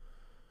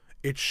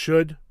 It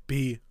should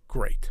be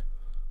great.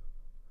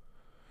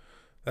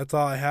 That's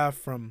all I have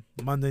from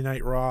Monday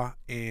Night Raw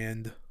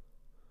and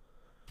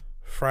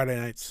Friday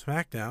Night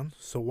SmackDown.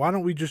 So why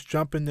don't we just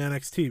jump into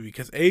NXT?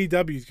 Because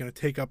AEW is going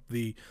to take up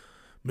the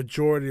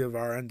majority of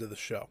our end of the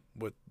show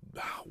with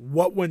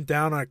what went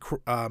down at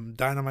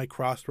Dynamite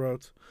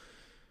Crossroads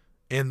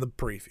and the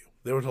preview.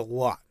 There was a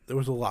lot.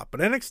 But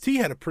NXT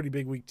had a pretty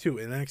big week too,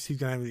 and NXT's going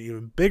to have an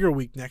even bigger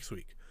week next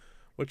week,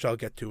 which I'll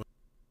get to.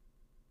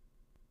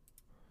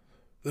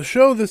 The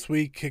show this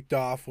week kicked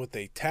off with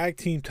a tag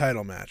team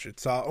title match. It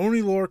saw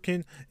Oney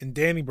Lorcan and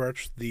Danny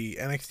Burch, the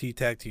NXT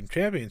Tag Team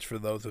Champions, for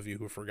those of you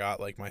who forgot,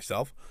 like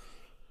myself,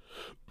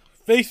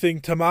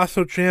 facing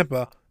Tommaso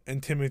Ciampa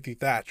and Timothy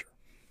Thatcher.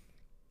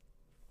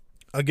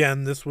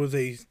 Again, this was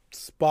a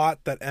spot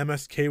that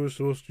MSK was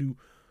supposed to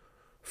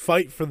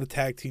fight for the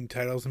tag team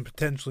titles and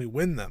potentially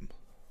win them.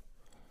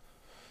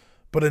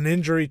 But an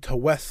injury to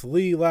Wes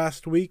Lee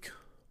last week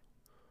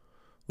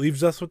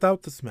leaves us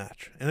without this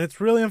match. And it's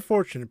really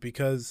unfortunate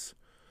because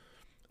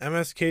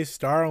MSK's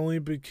star only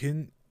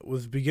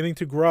was beginning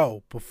to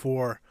grow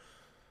before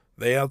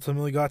they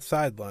ultimately got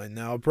sidelined.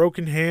 Now, a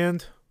broken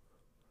hand,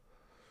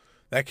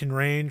 that can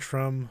range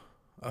from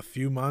a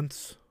few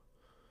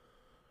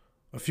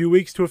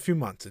weeks to a few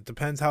months. It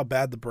depends how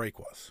bad the break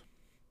was.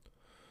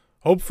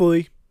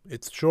 Hopefully,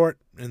 it's short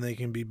and they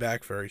can be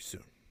back very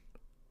soon.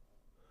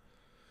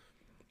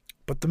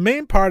 But the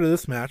main part of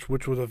this match,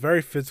 which was a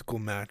very physical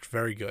match,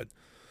 very good,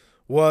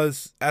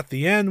 was at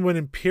the end when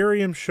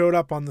Imperium showed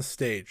up on the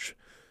stage.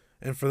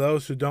 And for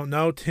those who don't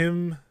know,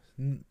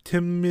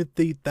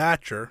 Timothy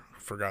Thatcher, I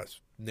forgot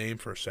his name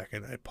for a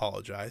second, I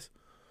apologize,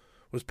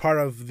 was part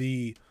of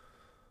the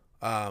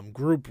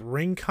group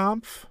Ring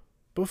Kampf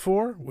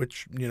before,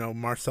 which,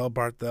 Marcel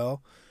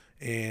Barthel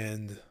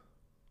and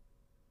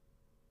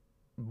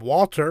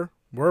Walter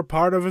were a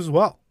part of as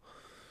well.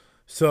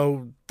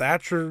 So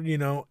Thatcher,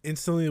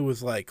 instantly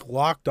was like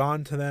locked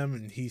on to them,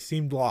 and he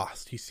seemed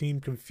lost. He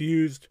seemed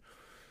confused.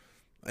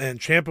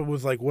 And Ciampa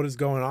was like, what is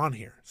going on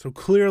here? So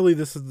clearly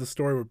this is the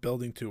story we're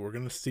building to. We're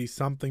going to see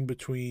something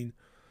between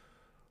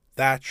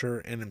Thatcher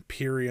and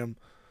Imperium.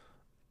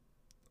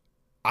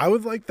 I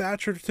would like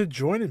Thatcher to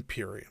join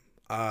Imperium.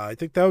 I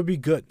think that would be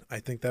good. I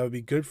think that would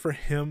be good for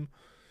him.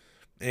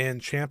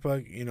 And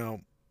Ciampa,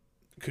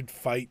 could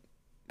fight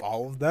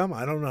all of them.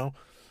 I don't know.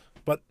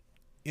 But,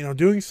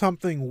 doing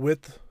something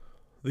with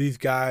these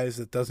guys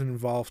that doesn't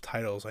involve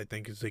titles, I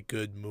think is a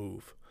good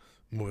move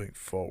moving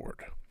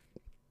forward.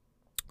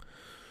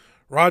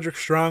 Roderick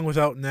Strong was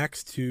out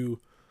next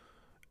to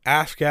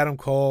ask Adam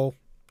Cole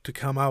to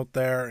come out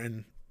there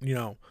and,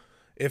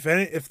 if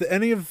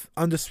any of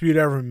Undisputed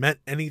ever meant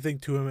anything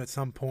to him at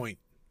some point,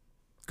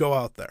 go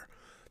out there.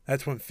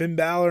 That's when Finn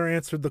Balor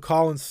answered the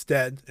call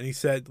instead, and he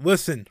said,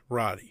 listen,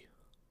 Roddy,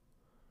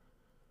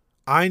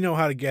 I know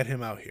how to get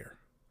him out here.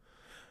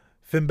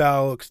 Finn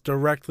Balor looks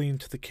directly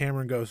into the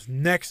camera and goes,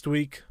 next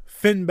week,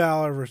 Finn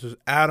Balor versus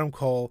Adam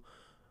Cole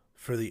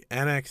for the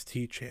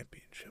NXT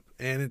Championship.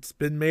 And it's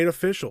been made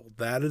official.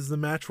 That is the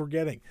match we're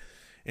getting.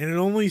 And it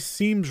only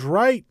seems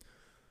right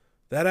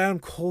that Adam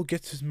Cole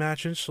gets his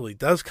match instantly.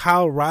 Does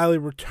Kyle O'Reilly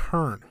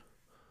return?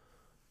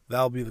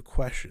 That'll be the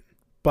question.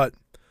 But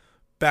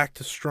back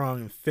to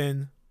Strong and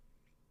Finn.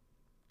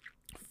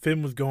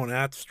 Finn was going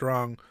at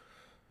Strong,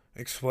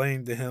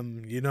 explaining to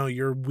him,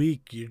 you're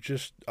weak. You're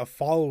just a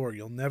follower.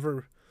 You'll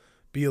never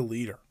be a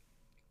leader.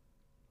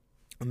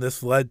 And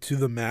this led to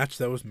the match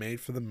that was made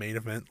for the main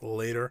event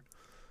later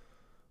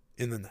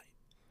in the night.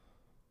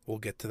 We'll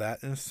get to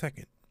that in a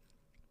second.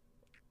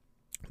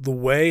 The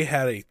Way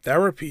had a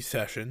therapy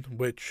session,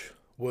 which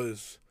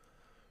was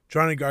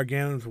Johnny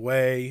Gargano's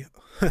way,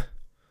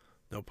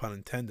 no pun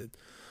intended,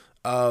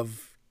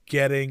 of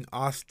getting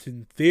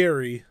Austin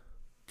Theory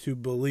to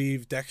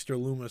believe Dexter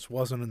Lumis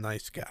wasn't a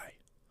nice guy.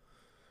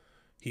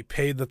 He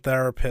paid the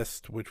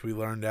therapist, which we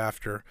learned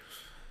after,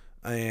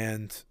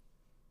 and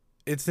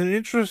it's an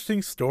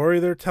interesting story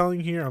they're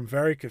telling here. I'm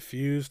very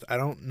confused. I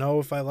don't know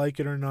if I like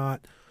it or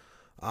not.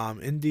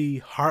 Indy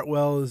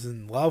Hartwell is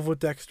in love with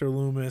Dexter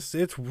Lumis.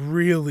 It's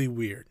really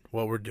weird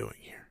what we're doing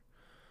here.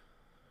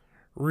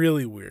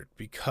 Really weird,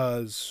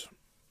 because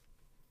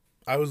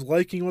I was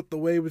liking what The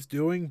Way was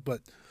doing,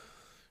 but,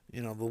 the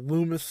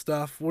Lumis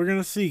stuff, we're going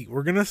to see.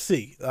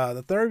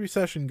 The therapy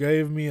session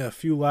gave me a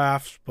few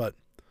laughs, but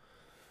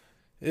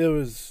it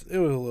was a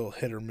little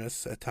hit or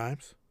miss at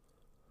times.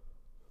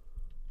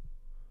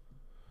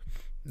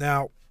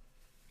 Now,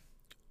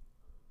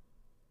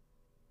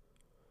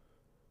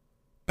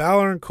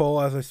 Balor and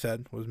Cole, as I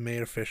said, was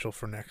made official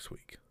for next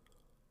week.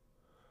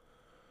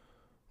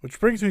 Which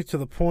brings me to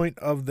the point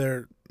of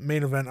their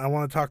main event. I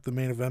want to talk the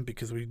main event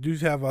because we do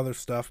have other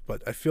stuff,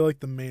 but I feel like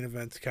the main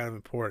event's kind of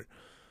important.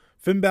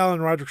 Finn Balor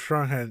and Roderick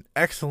Strong had an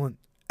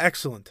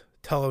excellent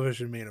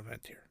television main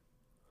event here.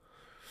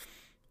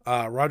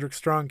 Roderick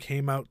Strong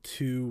came out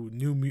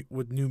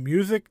with new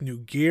music, new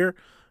gear,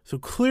 so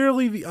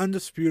clearly the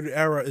Undisputed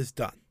Era is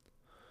done.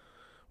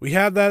 We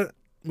had that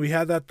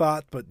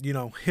thought, but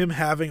him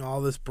having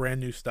all this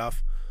brand new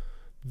stuff,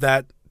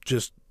 that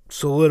just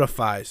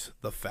solidifies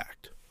the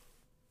fact.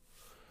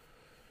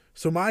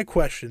 So my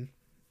question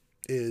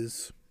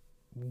is,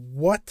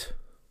 what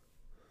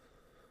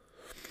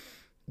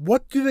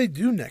do they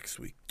do next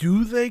week?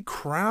 Do they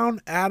crown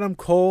Adam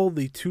Cole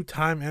the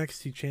 2-time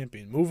NXT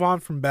champion? Move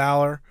on from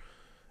Balor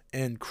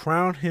and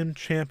crown him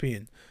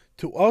champion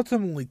to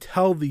ultimately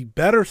tell the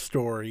better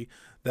story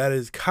that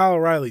is Kyle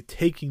O'Reilly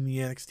taking the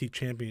NXT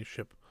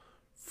championship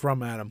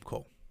from Adam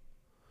Cole.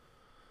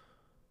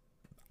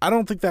 I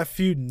don't think that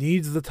feud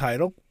needs the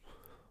title,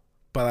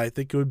 but I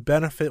think it would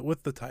benefit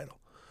with the title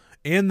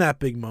and that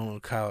big moment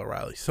with Kyle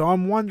O'Reilly. So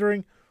I'm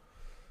wondering,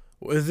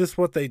 is this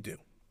what they do?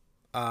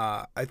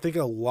 I think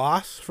a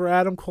loss for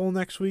Adam Cole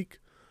next week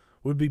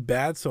would be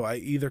bad. So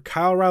either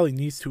Kyle O'Reilly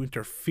needs to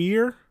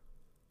interfere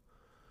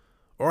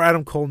or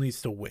Adam Cole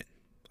needs to win.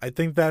 I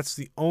think that's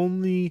the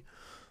only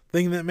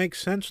thing that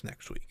makes sense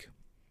next week.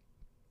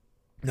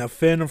 Now,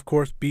 Finn, of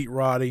course, beat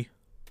Roddy.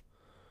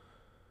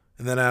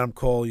 And then Adam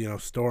Cole,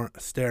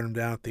 staring him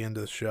down at the end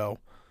of the show.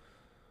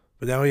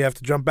 But now we have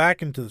to jump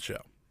back into the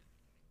show.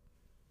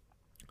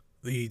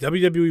 The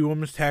WWE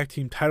Women's Tag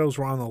Team titles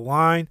were on the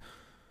line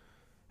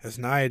as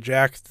Nia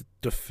Jax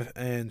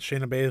and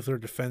Shayna Baszler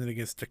defended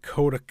against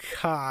Dakota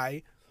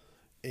Kai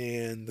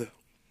and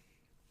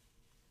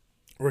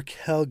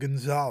Raquel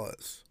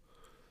Gonzalez.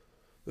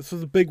 This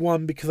was a big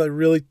one because I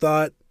really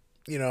thought,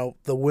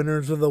 the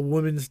winners of the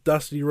Women's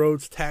Dusty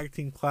Rhodes Tag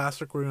Team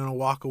Classic were going to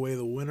walk away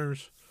the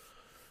winners.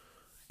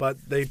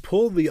 But they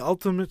pulled the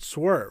ultimate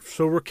swerve.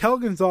 So Raquel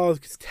Gonzalez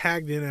gets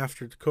tagged in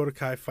after Dakota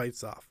Kai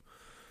fights off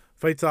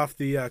the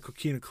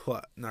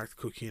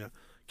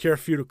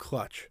Karafuda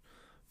clutch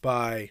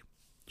by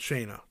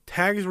Shayna.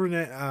 Tags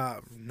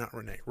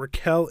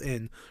Raquel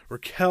in.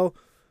 Raquel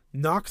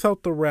knocks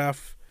out the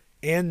ref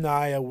and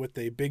Nia with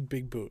a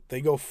big boot.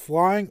 They go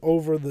flying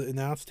over the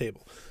announce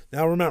table.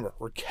 Now remember,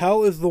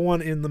 Raquel is the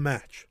one in the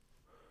match.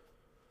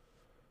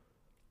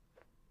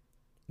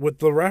 With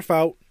the ref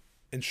out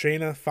and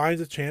Shayna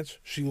finds a chance,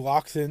 she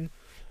locks in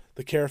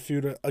the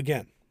Karafuda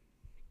again.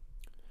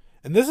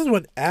 And this is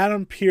when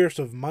Adam Pearce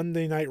of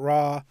Monday Night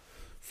Raw,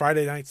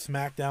 Friday Night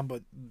SmackDown,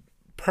 but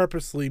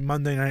purposely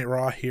Monday Night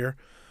Raw here,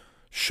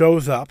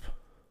 shows up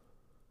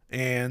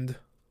and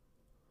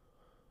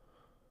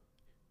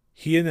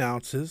he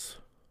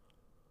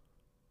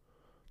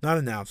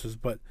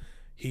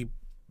he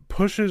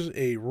pushes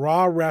a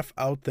Raw ref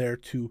out there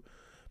to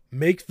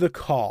make the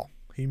call.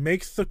 He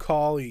makes the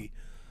call. He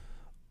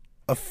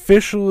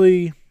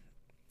officially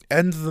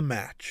ends the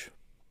match.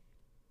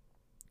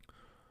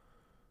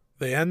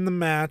 They end the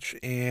match,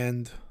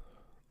 and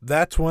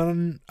that's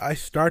when I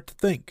start to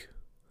think,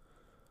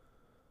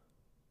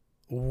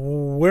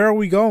 where are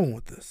we going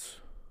with this?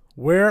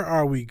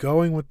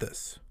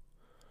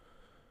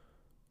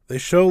 They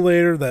show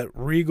later that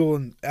Regal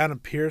and Adam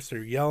Pearce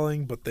are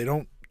yelling, but they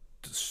don't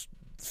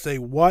say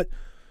what.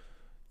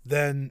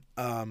 Then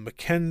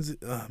Mackenzie,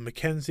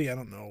 I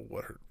don't know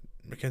what her,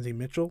 Mackenzie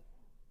Mitchell?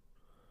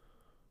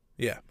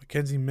 Yeah,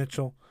 Mackenzie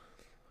Mitchell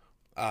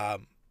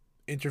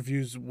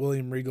interviews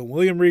William Regal.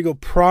 William Regal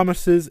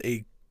promises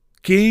a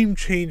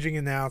game-changing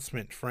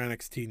announcement for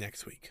NXT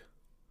next week.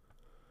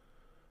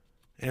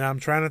 And I'm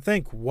trying to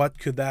think, what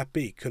could that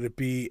be? Could it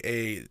be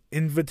a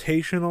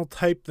invitational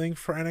type thing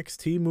for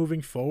NXT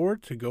moving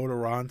forward to go to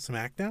Raw and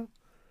SmackDown?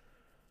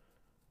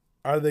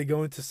 Are they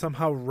going to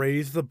somehow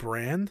raise the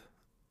brand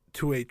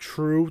to a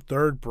true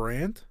third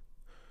brand?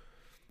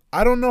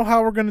 I don't know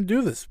how we're going to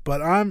do this,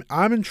 but I'm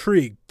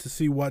intrigued to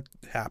see what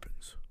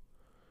happens.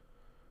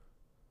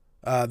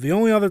 The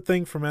only other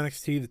thing from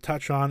NXT to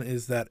touch on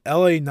is that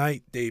LA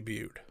Knight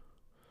debuted.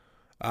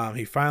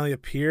 He finally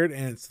appeared,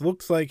 and it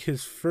looks like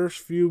his first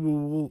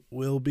feud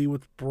will be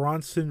with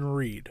Bronson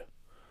Reed.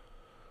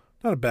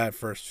 Not a bad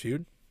first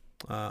feud.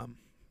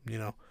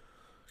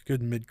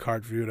 Good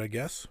mid-card feud, I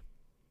guess.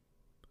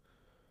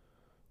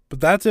 But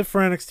that's it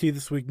for NXT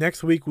this week.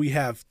 Next week, we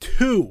have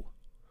 2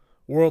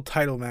 world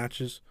title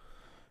matches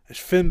as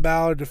Finn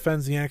Balor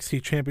defends the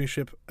NXT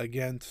Championship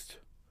against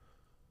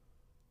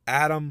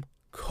Adam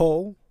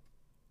Cole,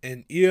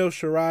 and Io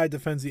Shirai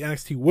defends the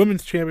NXT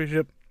Women's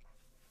Championship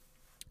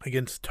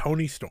against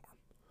Toni Storm.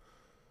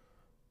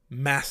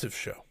 Massive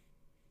show.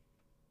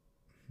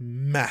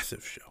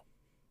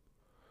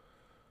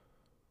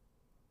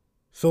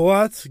 So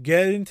let's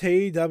get into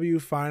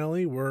AEW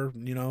finally. We're,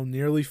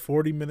 nearly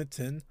 40 minutes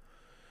in,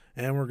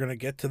 and we're going to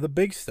get to the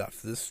big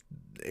stuff. This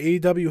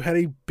AEW had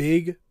a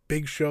big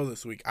show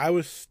this week. I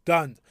was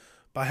stunned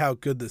by how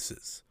good this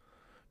is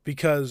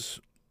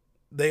because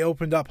they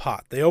opened up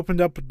hot. They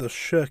opened up with the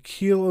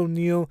Shaquille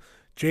O'Neal,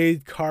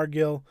 Jade,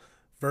 Cargill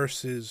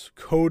versus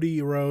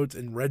Cody Rhodes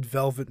in Red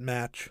Velvet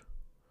match.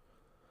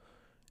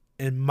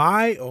 And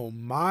my, oh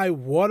my,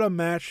 what a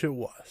match it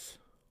was.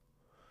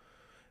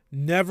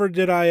 Never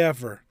did I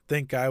ever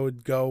think I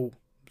would go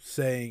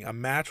saying a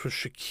match with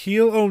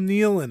Shaquille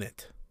O'Neal in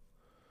it.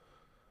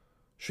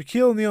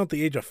 Shaquille O'Neal at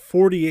the age of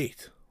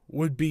 48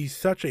 would be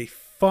such a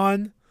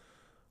fun,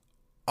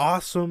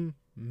 awesome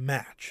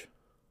match.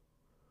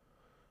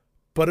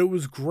 But it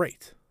was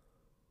great.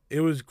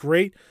 It was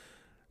great.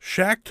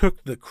 Shaq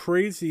took the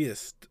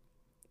craziest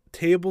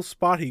table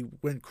spot. He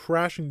went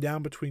crashing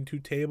down between two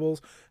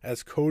tables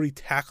as Cody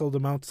tackled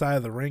him outside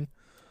of the ring.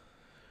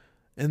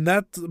 And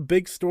that's a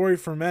big story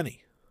for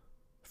many.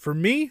 For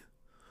me,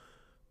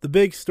 the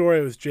big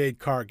story was Jade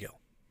Cargill.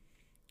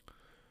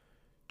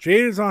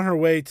 Jade is on her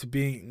way to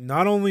being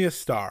not only a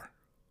star,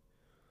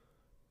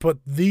 but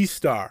the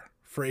star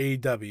for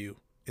AEW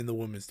in the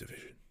women's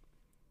division.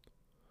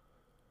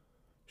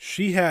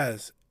 She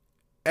has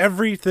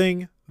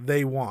everything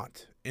they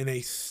want in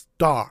a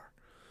star.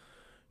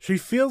 She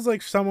feels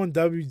like someone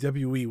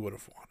WWE would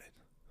have wanted.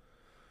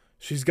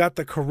 She's got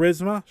the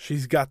charisma.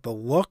 She's got the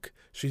look.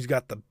 She's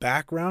got the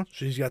background.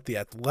 She's got the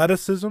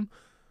athleticism.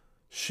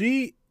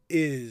 She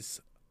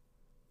is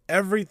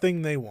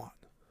everything they want.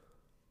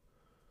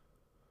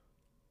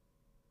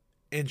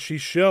 And she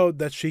showed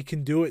that she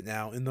can do it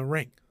now in the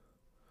ring.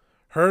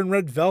 Her and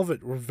Red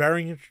Velvet were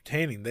very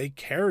entertaining. They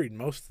carried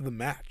most of the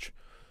match.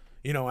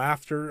 You know,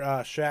 after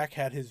Shaq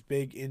had his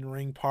big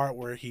in-ring part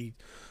where he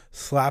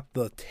slapped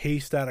the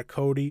taste out of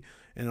Cody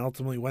and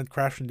ultimately went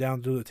crashing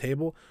down through the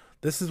table,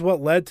 this is what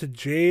led to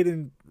Jade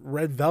and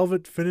Red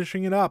Velvet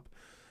finishing it up.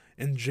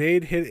 And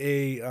Jade hit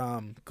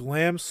a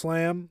glam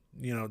slam,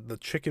 you know, the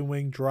chicken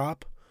wing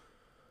drop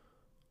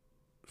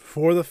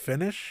for the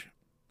finish.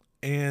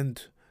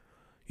 And,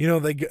 you know,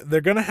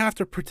 they're going to have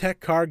to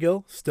protect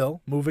Cargill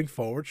still moving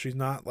forward. She's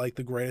not like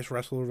the greatest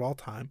wrestler of all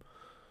time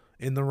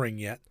in the ring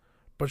yet.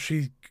 But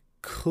she's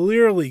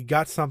clearly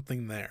got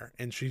something there.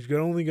 And she's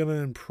only going to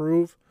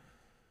improve.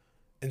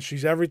 And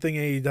she's everything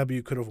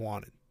AEW could have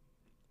wanted.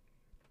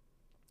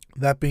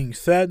 That being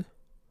said,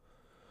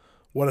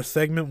 what a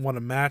segment, what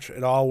a match.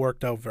 It all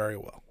worked out very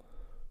well.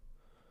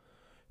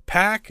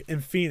 Pac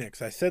and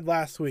Phoenix. I said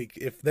last week,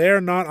 if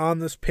they're not on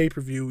this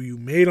pay-per-view, you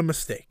made a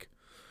mistake.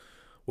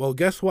 Well,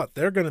 guess what?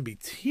 They're going to be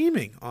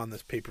teaming on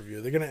this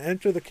pay-per-view. They're going to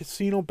enter the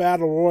Casino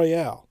Battle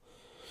Royale.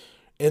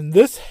 And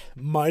this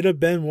might have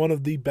been one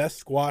of the best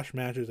squash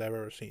matches I've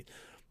ever seen.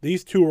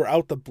 These two were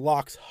out the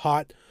blocks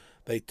hot.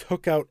 They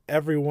took out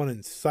everyone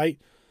in sight.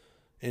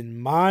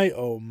 And my,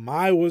 oh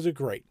my, was it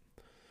great.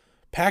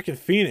 Pac and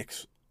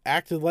Phoenix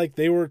acted like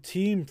they were a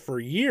team for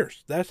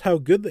years. That's how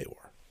good they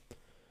were.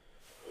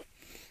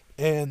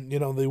 And, you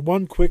know, they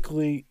won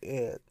quickly.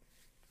 And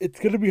it's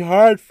going to be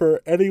hard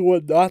for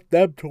anyone not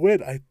them to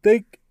win. I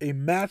think a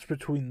match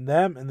between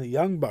them and the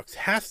Young Bucks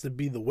has to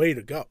be the way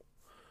to go.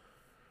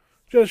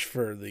 Just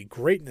for the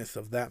greatness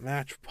of that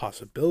match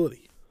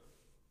possibility.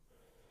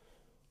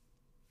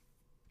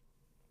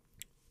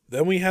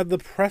 Then we had the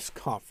press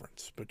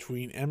conference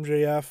between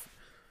MJF,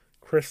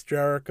 Chris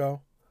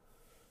Jericho.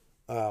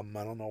 I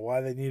don't know why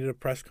they needed a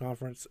press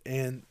conference.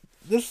 And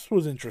this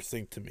was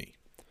interesting to me.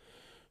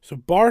 So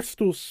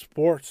Barstool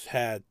Sports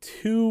had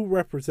two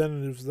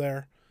representatives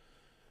there.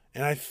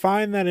 And I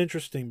find that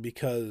interesting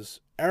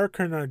because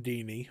Erica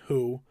Nardini,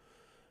 who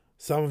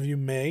some of you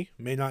may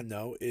not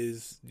know,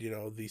 is, you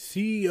know, the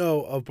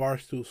CEO of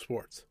Barstool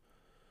Sports.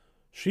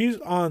 She's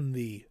on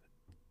the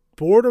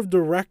board of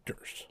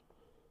directors.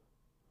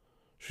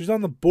 She's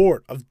on the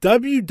board of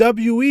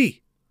WWE.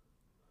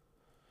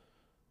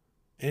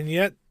 And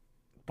yet,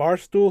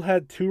 Barstool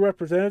had two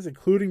representatives,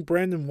 including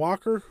Brandon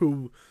Walker,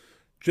 who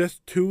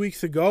just 2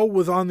 weeks ago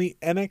was on the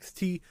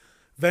NXT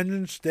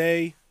Vengeance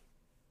Day,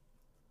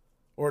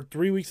 or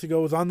 3 weeks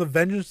ago was on the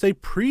Vengeance Day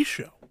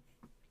pre-show.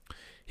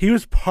 He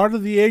was part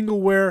of the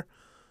angle where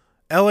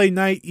LA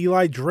Knight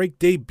Eli Drake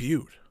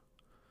debuted.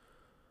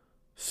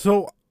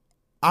 So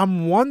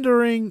I'm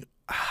wondering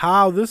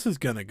how this is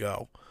going to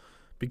go,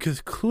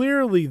 because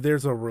clearly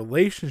there's a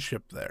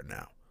relationship there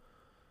now.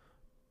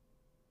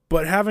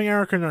 But having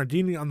Erica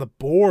Nardini on the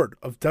board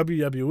of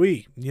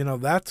WWE, you know,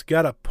 that's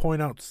got to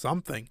point out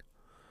something.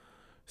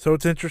 So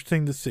it's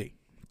interesting to see.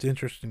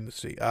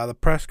 The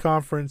press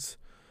conference,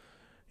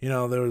 you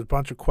know, there was a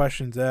bunch of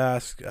questions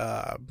asked.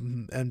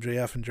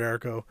 MJF and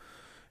Jericho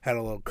had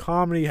a little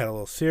comedy, had a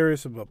little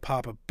serious about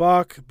Papa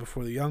Buck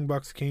before the Young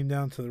Bucks came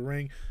down to the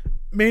ring.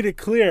 Made it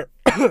clear,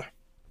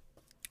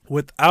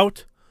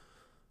 without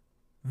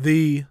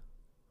the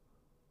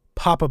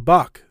Papa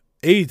Buck,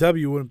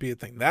 AEW wouldn't be a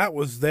thing. That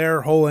was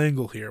their whole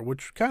angle here,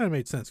 which kind of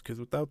made sense, because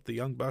without the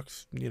Young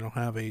Bucks, you don't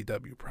have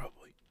AEW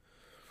probably.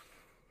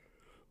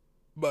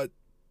 But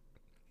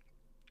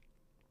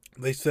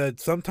they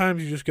said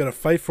sometimes you just got to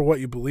fight for what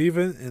you believe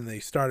in, and they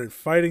started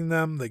fighting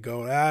them. They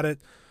go at it.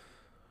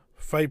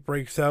 Fight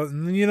breaks out,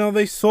 and, you know,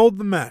 they sold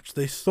the match.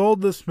 They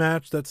sold this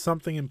match. That's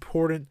something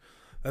important.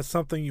 That's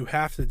something you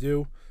have to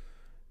do,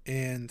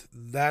 and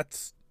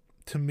that's,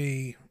 to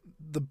me,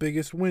 the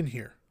biggest win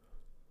here.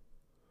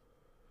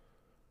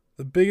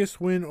 The biggest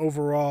win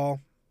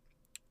overall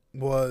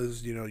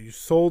was, you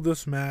sold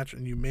this match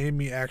and you made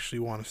me actually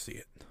want to see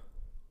it.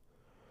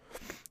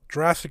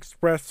 Jurassic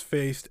Express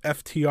faced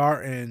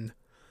FTR and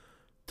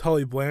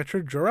Tully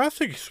Blanchard.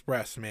 Jurassic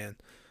Express, man,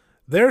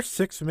 their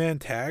 6-man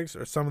tags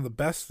are some of the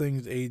best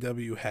things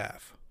AEW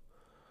have.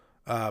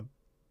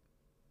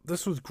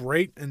 This was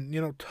great, and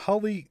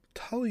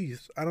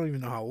Tully's, I don't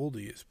even know how old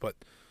he is, but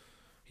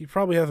he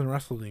probably hasn't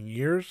wrestled in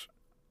years,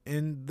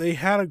 and they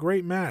had a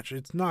great match.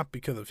 It's not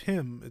because of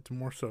him, it's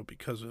more so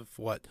because of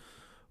what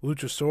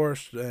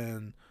Luchasaurus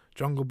and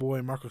Jungle Boy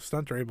and Marco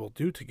Stunt are able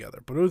to do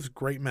together. But it was a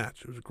great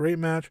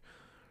match.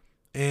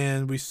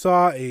 And we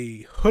saw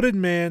a hooded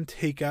man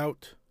take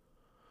out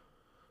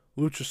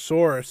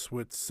Luchasaurus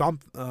with some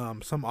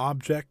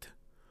object.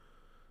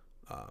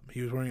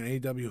 He was wearing an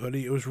AEW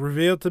hoodie. It was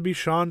revealed to be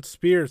Shawn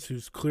Spears,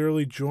 who's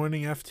clearly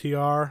joining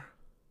FTR.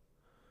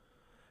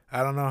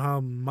 I don't know how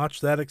much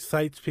that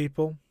excites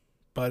people,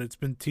 but it's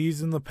been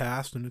teased in the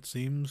past, and it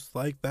seems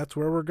like that's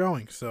where we're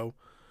going. So,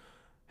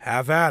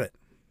 have at it.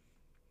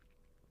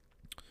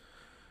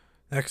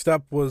 Next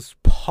up was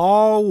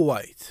Paul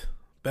Wight,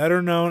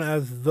 better known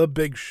as The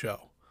Big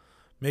Show,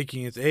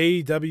 making his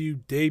AEW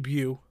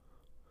debut.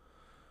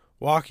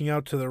 Walking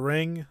out to the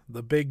ring,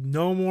 the big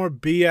 "No More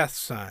BS"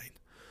 sign,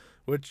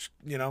 which,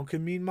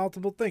 can mean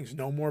multiple things.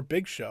 No more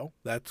Big Show.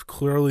 That's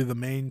clearly the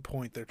main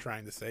point they're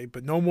trying to say.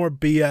 But no more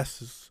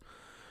BS is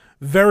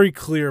very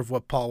clear of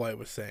what Paul Wight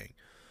was saying.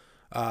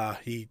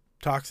 He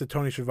talks to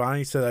Tony Schiavone.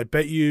 He said, "I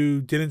bet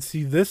you didn't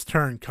see this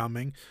turn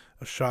coming."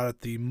 A shot at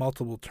the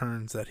multiple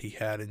turns that he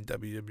had in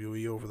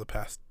WWE over the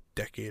past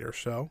decade or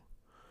so.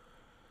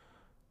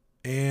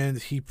 And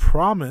he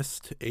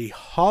promised a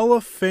Hall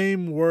of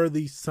Fame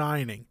worthy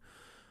signing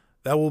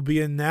that will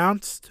be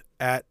announced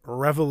at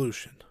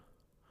Revolution.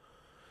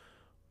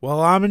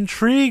 Well, I'm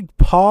intrigued,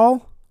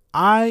 Paul.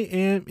 I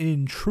am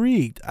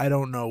intrigued. I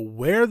don't know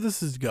where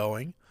this is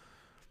going.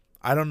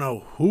 I don't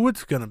know who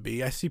it's going to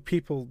be. I see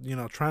people,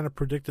 trying to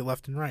predict it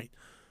left and right.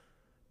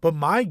 But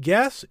my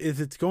guess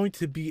is it's going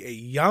to be a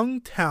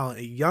young talent,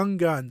 a young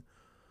gun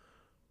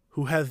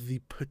who has the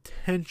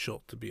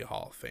potential to be a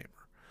Hall of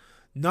Famer.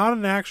 Not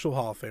an actual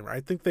Hall of Famer. I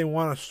think they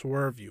want to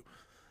swerve you.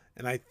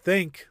 And I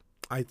think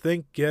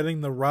getting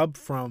the rub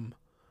from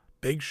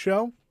Big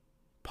Show,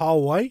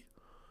 Paul Wight,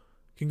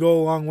 can go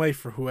a long way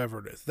for whoever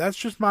it is. That's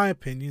just my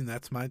opinion.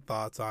 That's my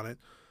thoughts on it.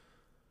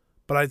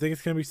 But I think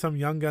it's going to be some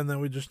young gun that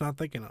we're just not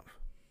thinking of.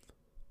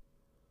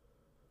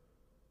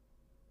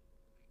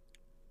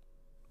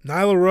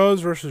 Nyla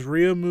Rose versus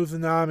Ryo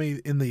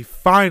Mizunami in the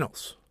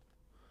finals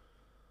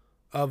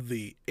of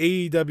the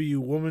AEW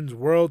Women's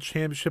World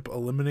Championship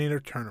Eliminator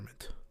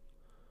Tournament.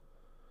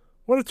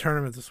 What a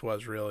tournament this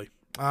was, really.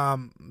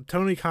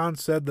 Tony Khan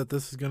said that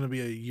this is going to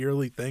be a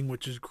yearly thing,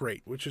 which is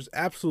great, which is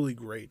absolutely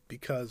great,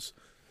 because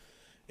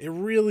it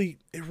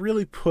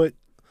really put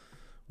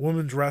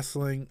women's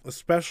wrestling,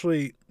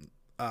 especially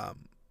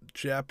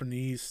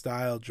Japanese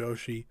style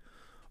Joshi,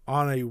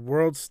 on a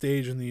world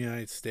stage in the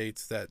United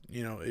States that,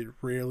 it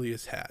rarely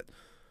has had.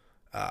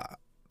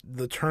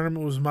 The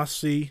tournament was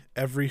must-see.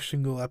 Every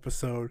single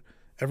episode,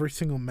 every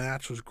single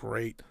match was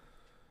great.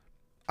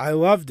 I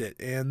loved it,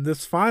 and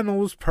this final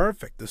was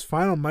perfect. This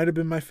final might have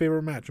been my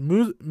favorite match.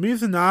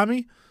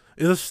 Mizunami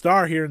is a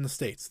star here in the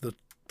States. The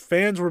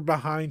fans were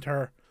behind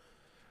her.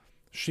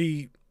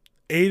 She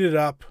ate it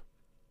up,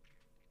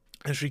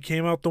 and she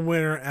came out the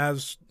winner,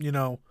 as,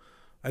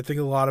 I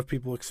think a lot of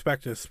people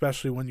expected,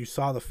 especially when you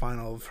saw the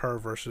final of her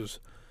versus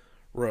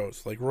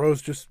Rose. Like,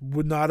 Rose just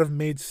would not have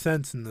made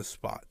sense in this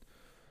spot.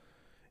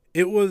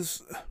 It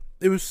was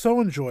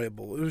so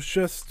enjoyable. It was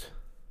just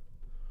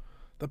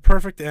the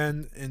perfect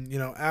end. And,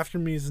 after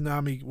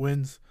Mizunami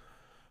wins,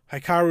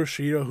 Hikaru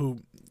Shida,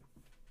 who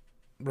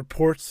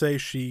reports say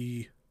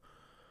she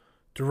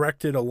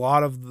directed a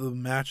lot of the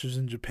matches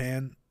in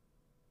Japan,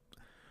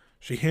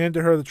 she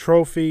handed her the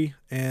trophy,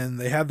 and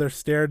they had their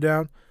stare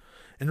down.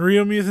 And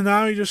Ryo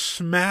Mizunami just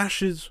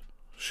smashes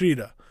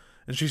Shida.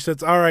 And she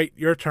says, "All right,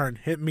 your turn.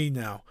 Hit me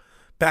now."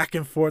 Back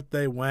and forth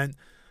they went.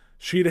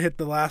 Shida hit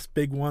the last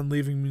big one,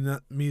 leaving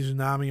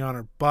Mizunami on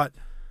her butt.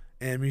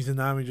 And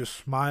Mizunami just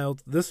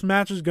smiled. This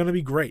match is going to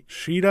be great.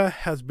 Shida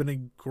has been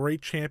a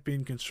great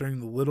champion considering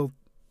the little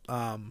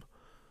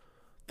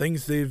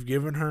things they've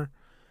given her.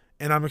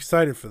 And I'm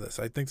excited for this.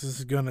 I think this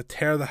is going to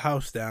tear the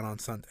house down on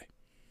Sunday.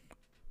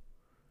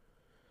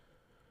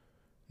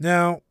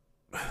 Now,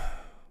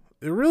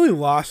 it really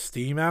lost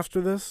steam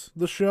after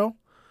the show.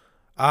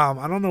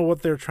 I don't know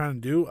what they're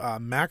trying to do.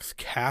 Max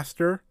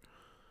Caster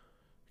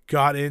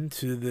got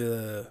into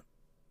the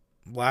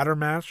ladder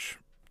match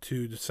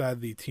to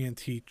decide the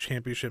TNT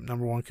Championship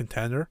 #1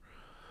 contender.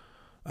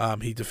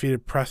 He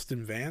defeated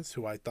Preston Vance,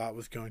 who I thought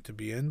was going to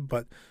be in,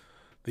 but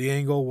the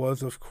angle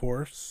was, of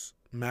course,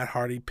 Matt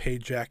Hardy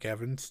paid Jack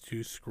Evans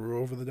to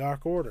screw over the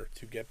Dark Order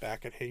to get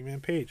back at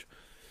Hangman Page.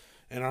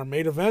 And our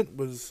main event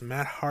was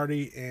Matt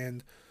Hardy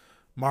and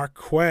Mark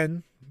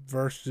Quinn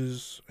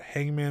versus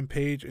Hangman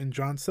Page and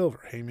John Silver.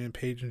 Hangman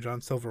Page and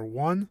John Silver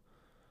won.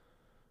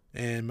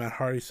 And Matt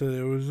Hardy said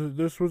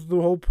this was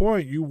the whole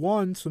point. You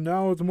won, so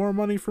now it's more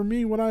money for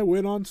me when I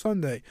win on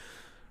Sunday.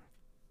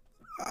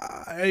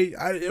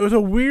 It was a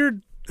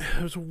weird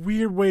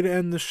way to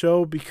end the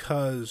show,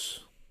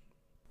 because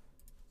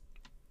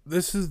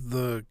this is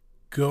the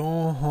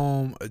go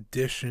home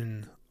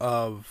edition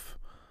of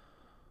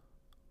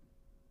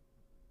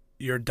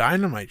your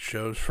Dynamite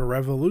shows for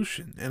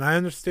Revolution. And I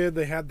understand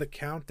they had the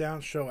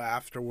countdown show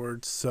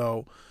afterwards,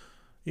 so,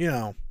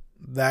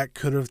 that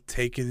could have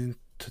taken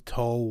to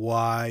toll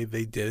why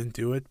they didn't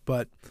do it.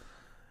 But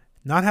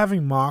not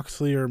having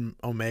Moxley or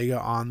Omega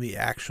on the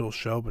actual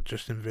show, but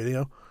just in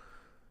video,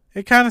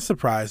 it kind of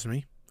surprised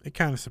me. I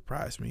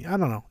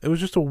don't know. It was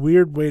just a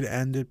weird way to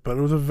end it, but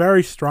it was a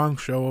very strong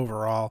show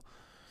overall.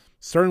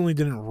 Certainly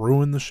didn't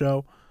ruin the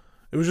show.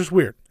 It was just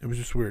weird. It was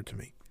just weird to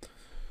me.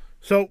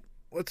 So,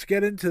 let's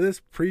get into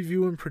this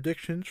preview and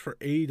predictions for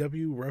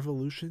AEW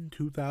Revolution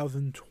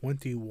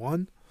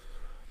 2021.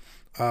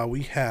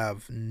 We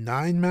have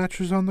 9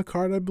 matches on the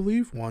card, I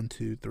believe. 1,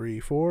 2, 3,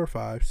 4,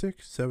 5,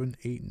 6, 7,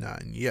 8,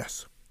 9.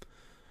 Yes.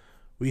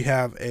 We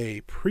have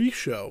a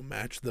pre-show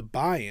match, the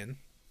buy-in.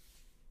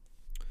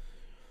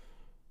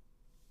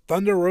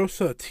 Thunder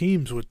Rosa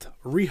teams with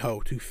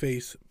Riho to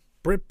face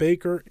Britt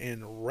Baker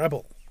and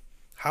Rebel.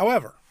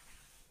 However,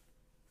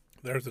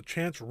 there's a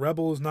chance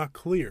Rebel is not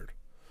cleared,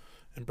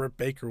 and Britt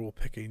Baker will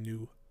pick a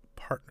new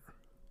partner.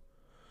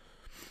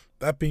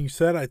 That being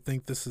said, I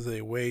think this is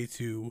a way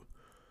to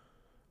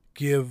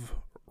give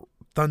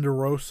Thunder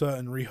Rosa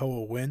and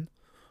Riho a win,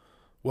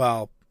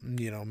 while,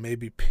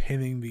 maybe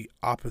pinning the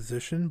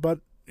opposition. But,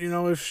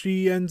 if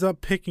she ends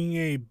up picking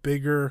a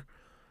bigger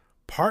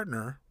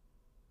partner,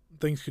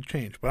 things could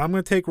change. But I'm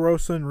going to take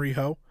Rosa and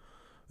Riho.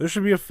 This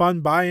should be a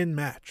fun buy-in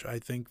match. I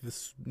think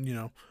this,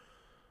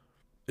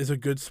 is a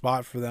good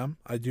spot for them.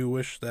 I do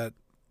wish that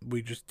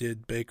we just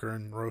did Baker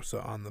and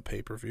Rosa on the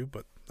pay-per-view,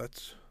 but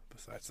that's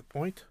besides the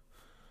point.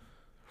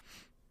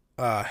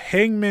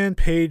 Hangman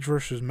Page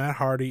versus Matt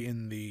Hardy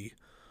in the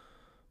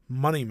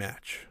money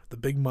match, the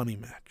big money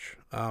match.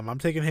 I'm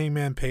taking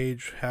Hangman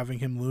Page. Having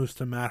him lose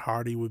to Matt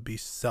Hardy would be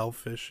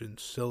selfish and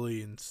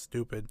silly and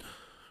stupid,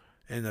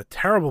 and a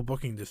terrible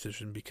booking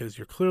decision, because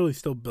you're clearly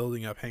still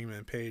building up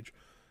Hangman Page,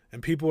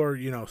 and people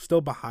are,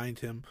 still behind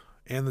him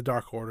and the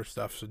Dark Order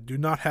stuff. So do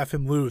not have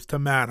him lose to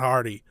Matt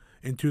Hardy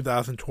in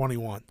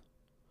 2021.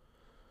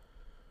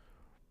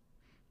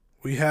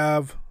 We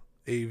have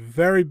a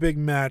very big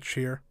match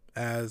here,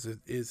 as it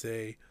is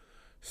a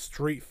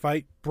street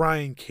fight.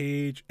 Brian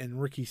Cage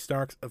and Ricky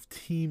Starks of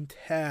Team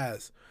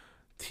Taz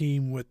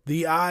team with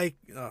the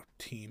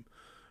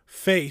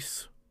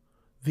face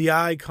the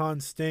Icon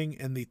Sting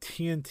and the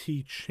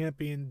TNT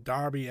champion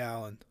Darby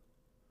Allin.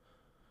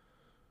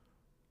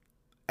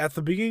 At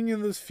the beginning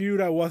of this feud,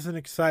 I wasn't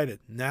excited.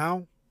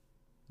 Now,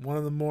 one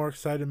of the more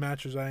excited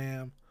matches I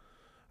am.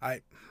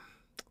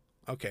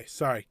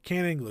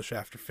 Can't English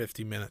after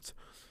 50 minutes.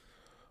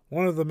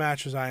 One of the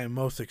matches I am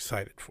most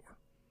excited for.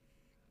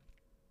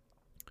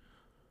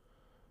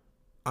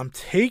 I'm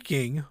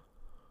taking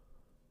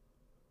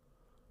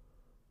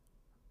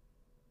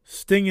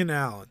Sting and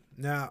Allin.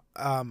 Now,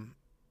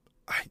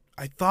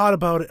 I thought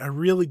about it. I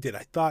really did.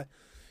 I thought,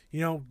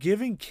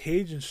 giving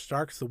Cage and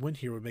Starks the win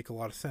here would make a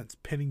lot of sense.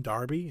 Pinning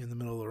Darby in the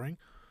middle of the ring.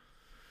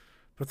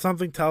 But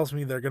something tells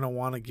me they're going to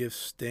want to give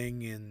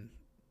Sting and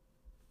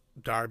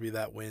Darby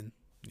that win.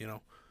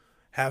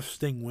 Have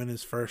Sting win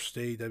his first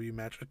AEW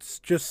match. It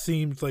just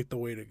seems like the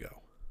way to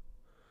go.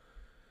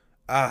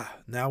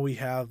 Now we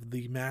have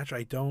the match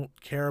I don't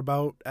care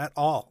about at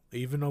all,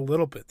 even a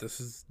little bit.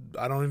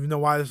 I don't even know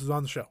why this is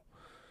on the show.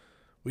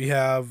 We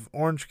have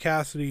Orange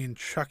Cassidy and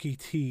Chucky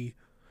T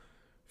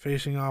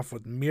facing off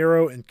with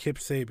Miro and Kip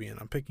Sabian.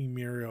 I'm picking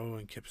Miro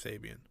and Kip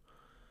Sabian.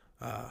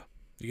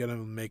 You gotta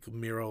make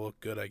Miro look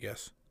good, I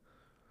guess.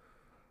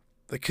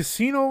 The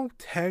Casino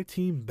Tag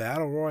Team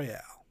Battle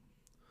Royale.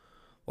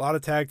 A lot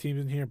of tag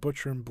teams in here.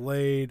 Butcher and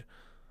Blade,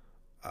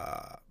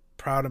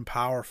 Proud and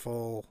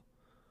Powerful,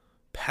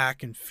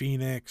 Pac and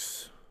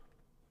Phoenix.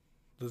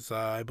 There's,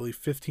 I believe,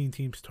 15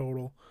 teams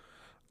total.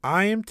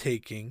 I am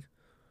taking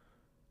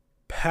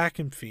Pac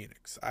and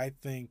Phoenix. I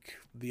think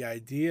the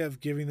idea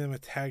of giving them a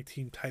tag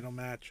team title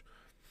match,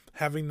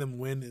 having them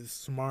win, is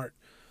smart.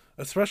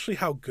 Especially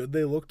how good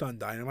they looked on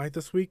Dynamite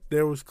this week.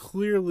 There was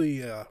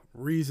clearly a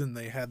reason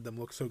they had them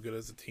look so good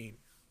as a team.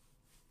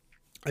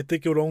 I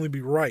think it would only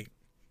be right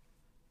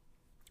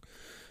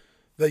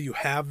that you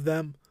have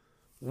them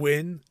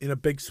win in a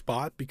big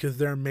spot, because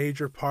they're a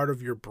major part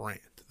of your brand.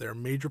 They're a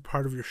major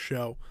part of your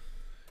show.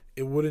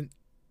 It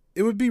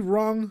would be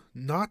wrong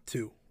not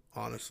to,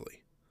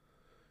 honestly.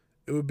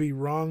 It would be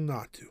wrong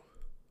not to.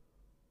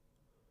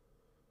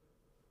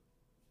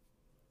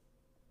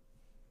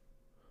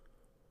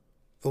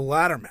 The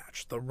ladder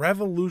match. The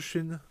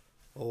Revolution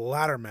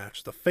ladder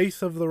match. The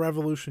face of the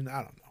Revolution.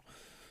 I don't know.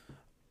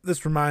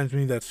 This reminds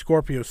me that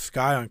Scorpio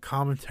Sky on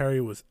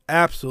commentary was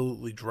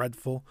absolutely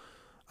dreadful.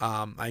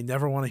 I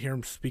never want to hear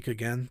him speak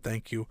again.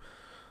 Thank you.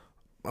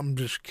 I'm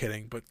just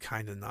kidding, but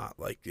kind of not.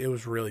 Like, it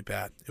was really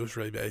bad. It was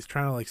really bad. He's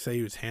trying to, like, say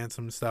he was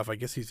handsome and stuff. I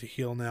guess he's a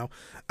heel now.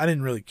 I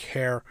didn't really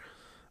care.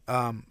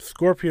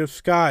 Scorpio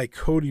Sky,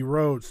 Cody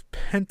Rhodes,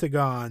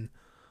 Pentagon,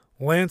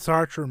 Lance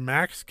Archer,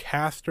 Max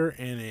Caster,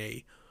 and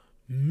a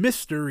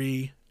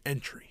mystery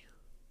entry.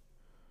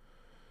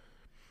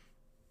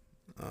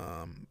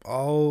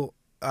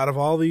 Out of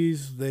all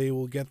these, they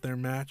will get their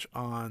match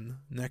on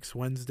next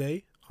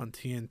Wednesday on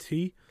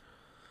TNT.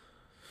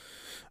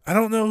 I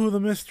don't know who the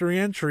mystery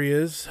entry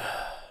is.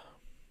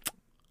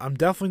 I'm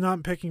definitely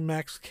not picking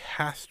Max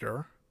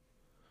Caster.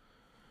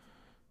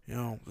 You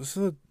know, this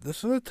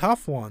is a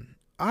tough one.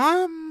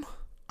 I'm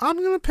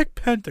gonna pick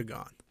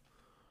Pentagon.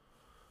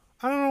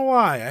 I don't know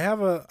why. I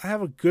have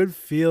a good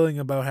feeling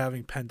about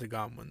having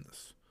Pentagon win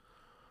this.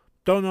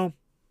 Don't know.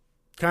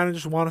 Kind of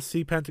just want to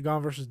see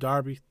Pentagon versus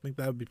Darby. I think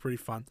that would be pretty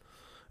fun.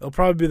 It'll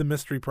probably be the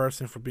mystery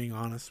person, if we're being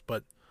honest,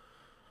 but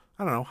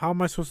I don't know. How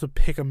am I supposed to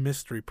pick a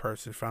mystery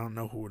person if I don't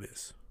know who it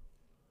is?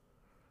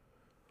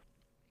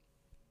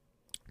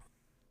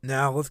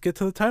 Now, let's get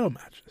to the title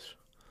matches.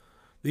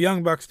 The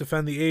Young Bucks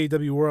defend the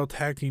AEW World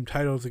Tag Team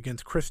titles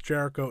against Chris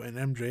Jericho and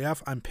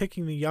MJF. I'm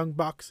picking the Young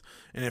Bucks,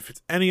 and if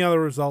it's any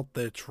other result,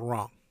 then it's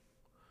wrong.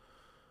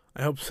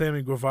 I hope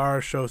Sammy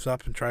Guevara shows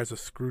up and tries to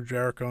screw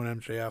Jericho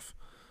and MJF.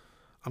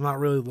 I'm not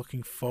really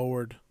looking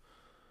forward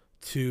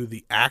to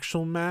the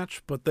actual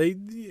match, but they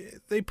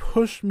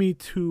pushed me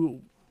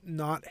to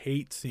not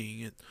hate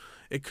seeing it.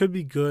 It could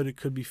be good. It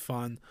could be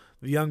fun.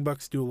 The Young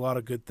Bucks do a lot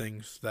of good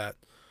things that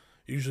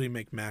usually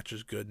make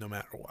matches good no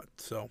matter what.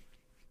 So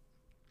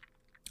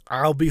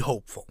I'll be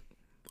hopeful.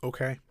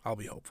 Okay? I'll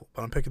be hopeful.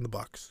 But I'm picking the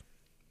Bucks.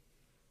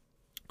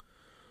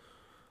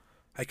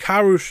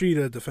 Hikaru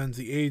Shida defends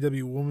the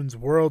AEW Women's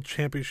World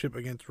Championship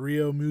against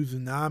Ryo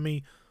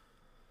Mizunami.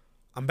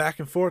 I'm back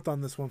and forth on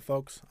this one,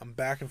 folks. I'm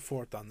back and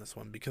forth on this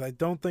one because I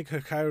don't think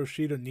Hikaru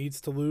Shida needs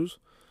to lose.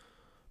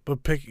 But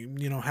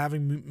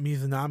having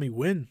Mizunami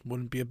win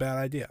wouldn't be a bad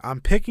idea.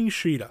 I'm picking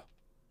Shida.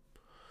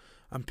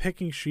 I'm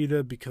picking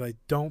Shida because I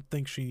don't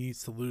think she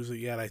needs to lose it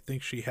yet. I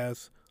think she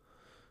has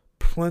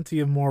plenty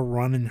of more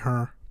run in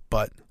her.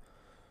 But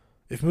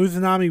if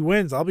Mizunami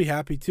wins, I'll be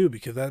happy too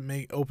because that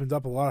opens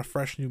up a lot of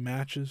fresh new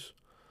matches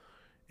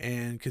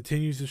and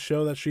continues to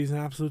show that she's an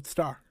absolute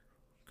star.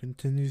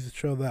 Continues to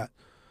show that.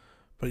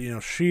 But,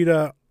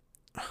 Shida,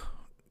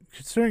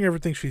 considering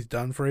everything she's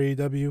done for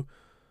AEW,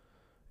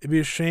 it'd be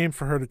a shame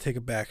for her to take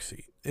a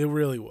backseat. It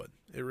really would.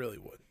 It really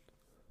would.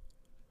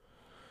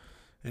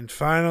 And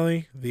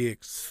finally, the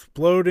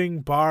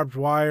exploding barbed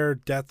wire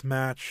death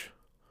match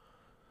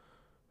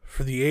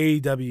for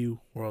the AEW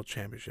World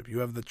Championship. You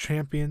have the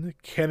champion,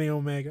 Kenny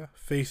Omega,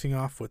 facing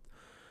off with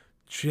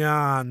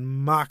Jon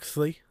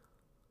Moxley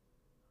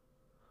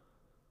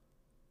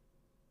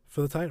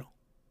for the title.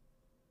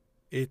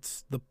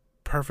 It's the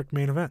perfect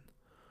main event.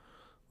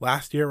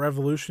 Last year at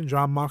Revolution,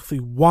 Jon Moxley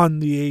won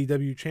the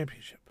AEW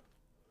Championship.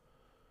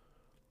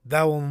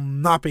 That will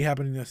not be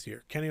happening this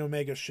year. Kenny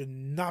Omega should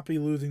not be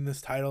losing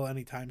this title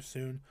anytime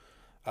soon.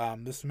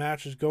 This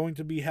match is going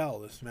to be hell.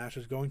 This match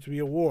is going to be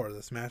a war.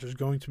 This match is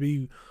going to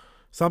be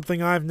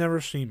something I've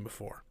never seen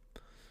before.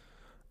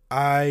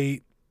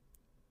 I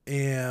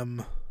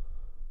am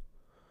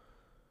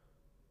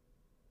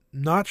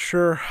not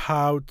sure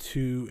how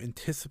to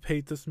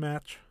anticipate this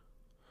match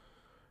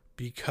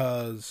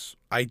because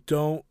I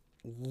don't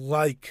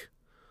like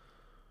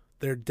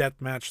their death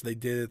match they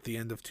did at the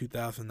end of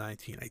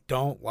 2019. I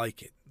don't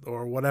like it,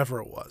 or whatever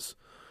it was.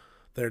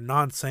 Their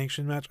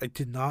non-sanctioned match, I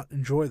did not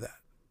enjoy that.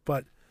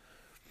 But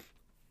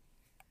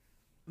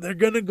they're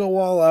going to go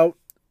all out,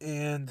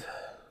 and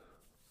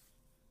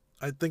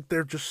I think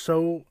they're just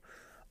so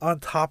on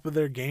top of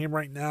their game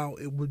right now.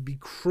 It would be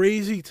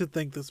crazy to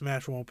think this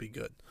match won't be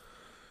good.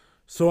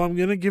 So I'm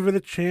going to give it a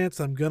chance.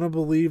 I'm going to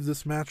believe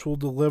this match will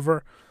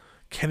deliver.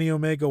 Kenny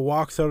Omega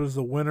walks out as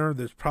the winner.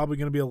 There's probably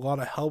going to be a lot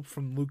of help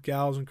from Luke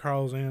Gallows and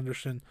Carlos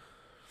Anderson.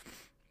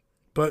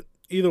 But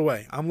either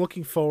way, I'm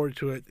looking forward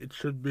to it. It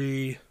should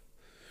be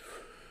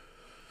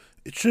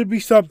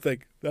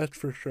something, that's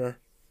for sure.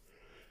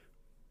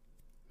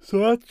 So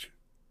that's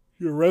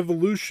your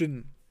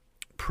Revolution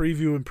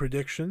preview and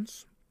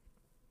predictions.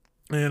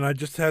 And I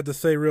just had to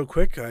say real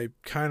quick, I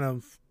kind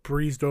of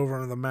breezed over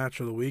into the match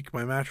of the week.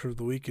 My match of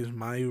the week is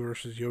Mayu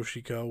versus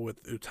Yoshiko,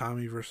 with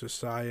Utami versus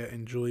Saya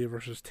and Julia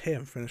versus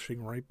Tam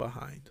finishing right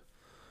behind.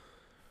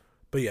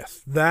 But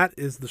yes, that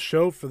is the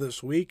show for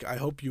this week. I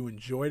hope you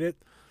enjoyed it.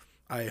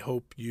 I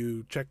hope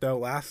you checked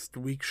out last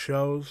week's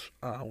shows.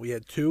 We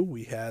had two.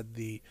 We had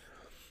the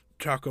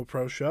Choco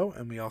Pro show,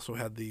 and we also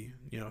had the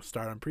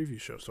Stardom preview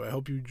show. So I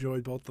hope you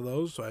enjoyed both of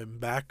those. So I'm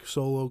back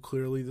solo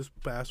clearly this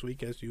past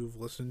week, as you've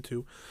listened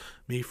to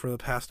me for the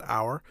past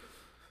hour.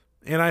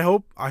 And I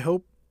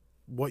hope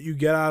what you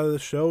get out of the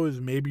show is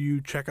maybe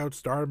you check out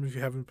Stardom if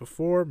you haven't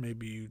before.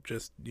 Maybe you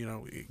just,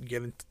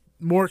 get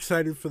more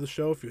excited for the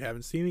show if you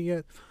haven't seen it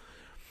yet.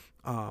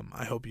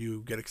 I hope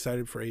you get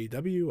excited for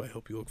AEW. I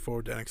hope you look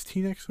forward to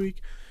NXT next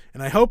week.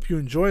 And I hope you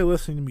enjoy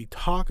listening to me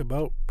talk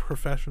about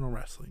professional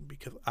wrestling,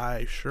 because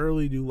I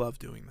surely do love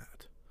doing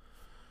that.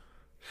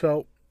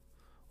 So,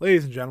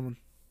 ladies and gentlemen,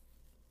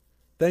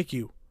 thank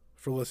you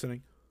for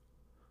listening.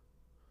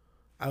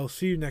 I will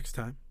see you next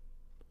time,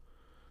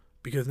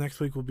 because next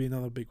week will be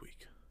another big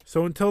week.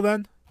 So until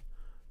then,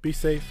 be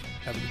safe.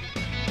 Have a good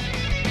day.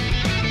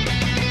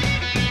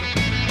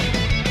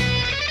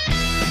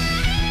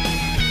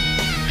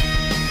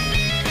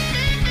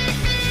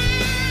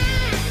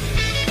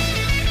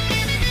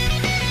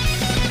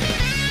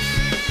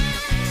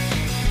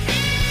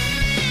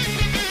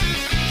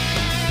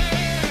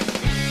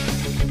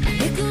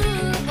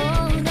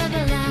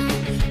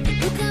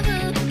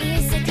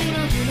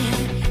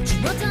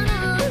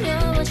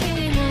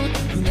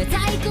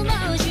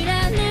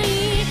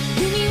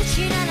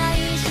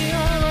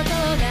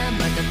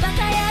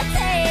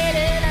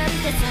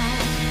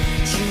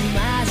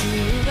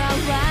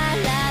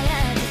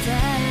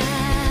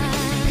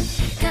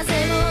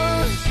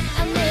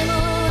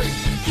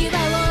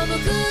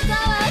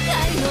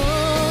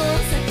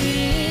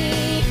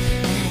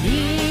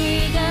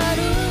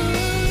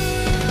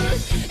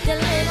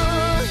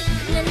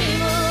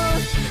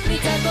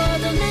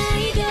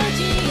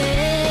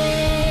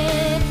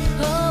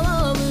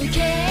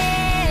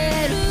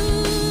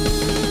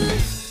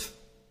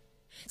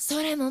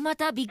ま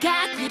た美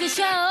学で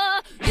しょ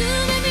う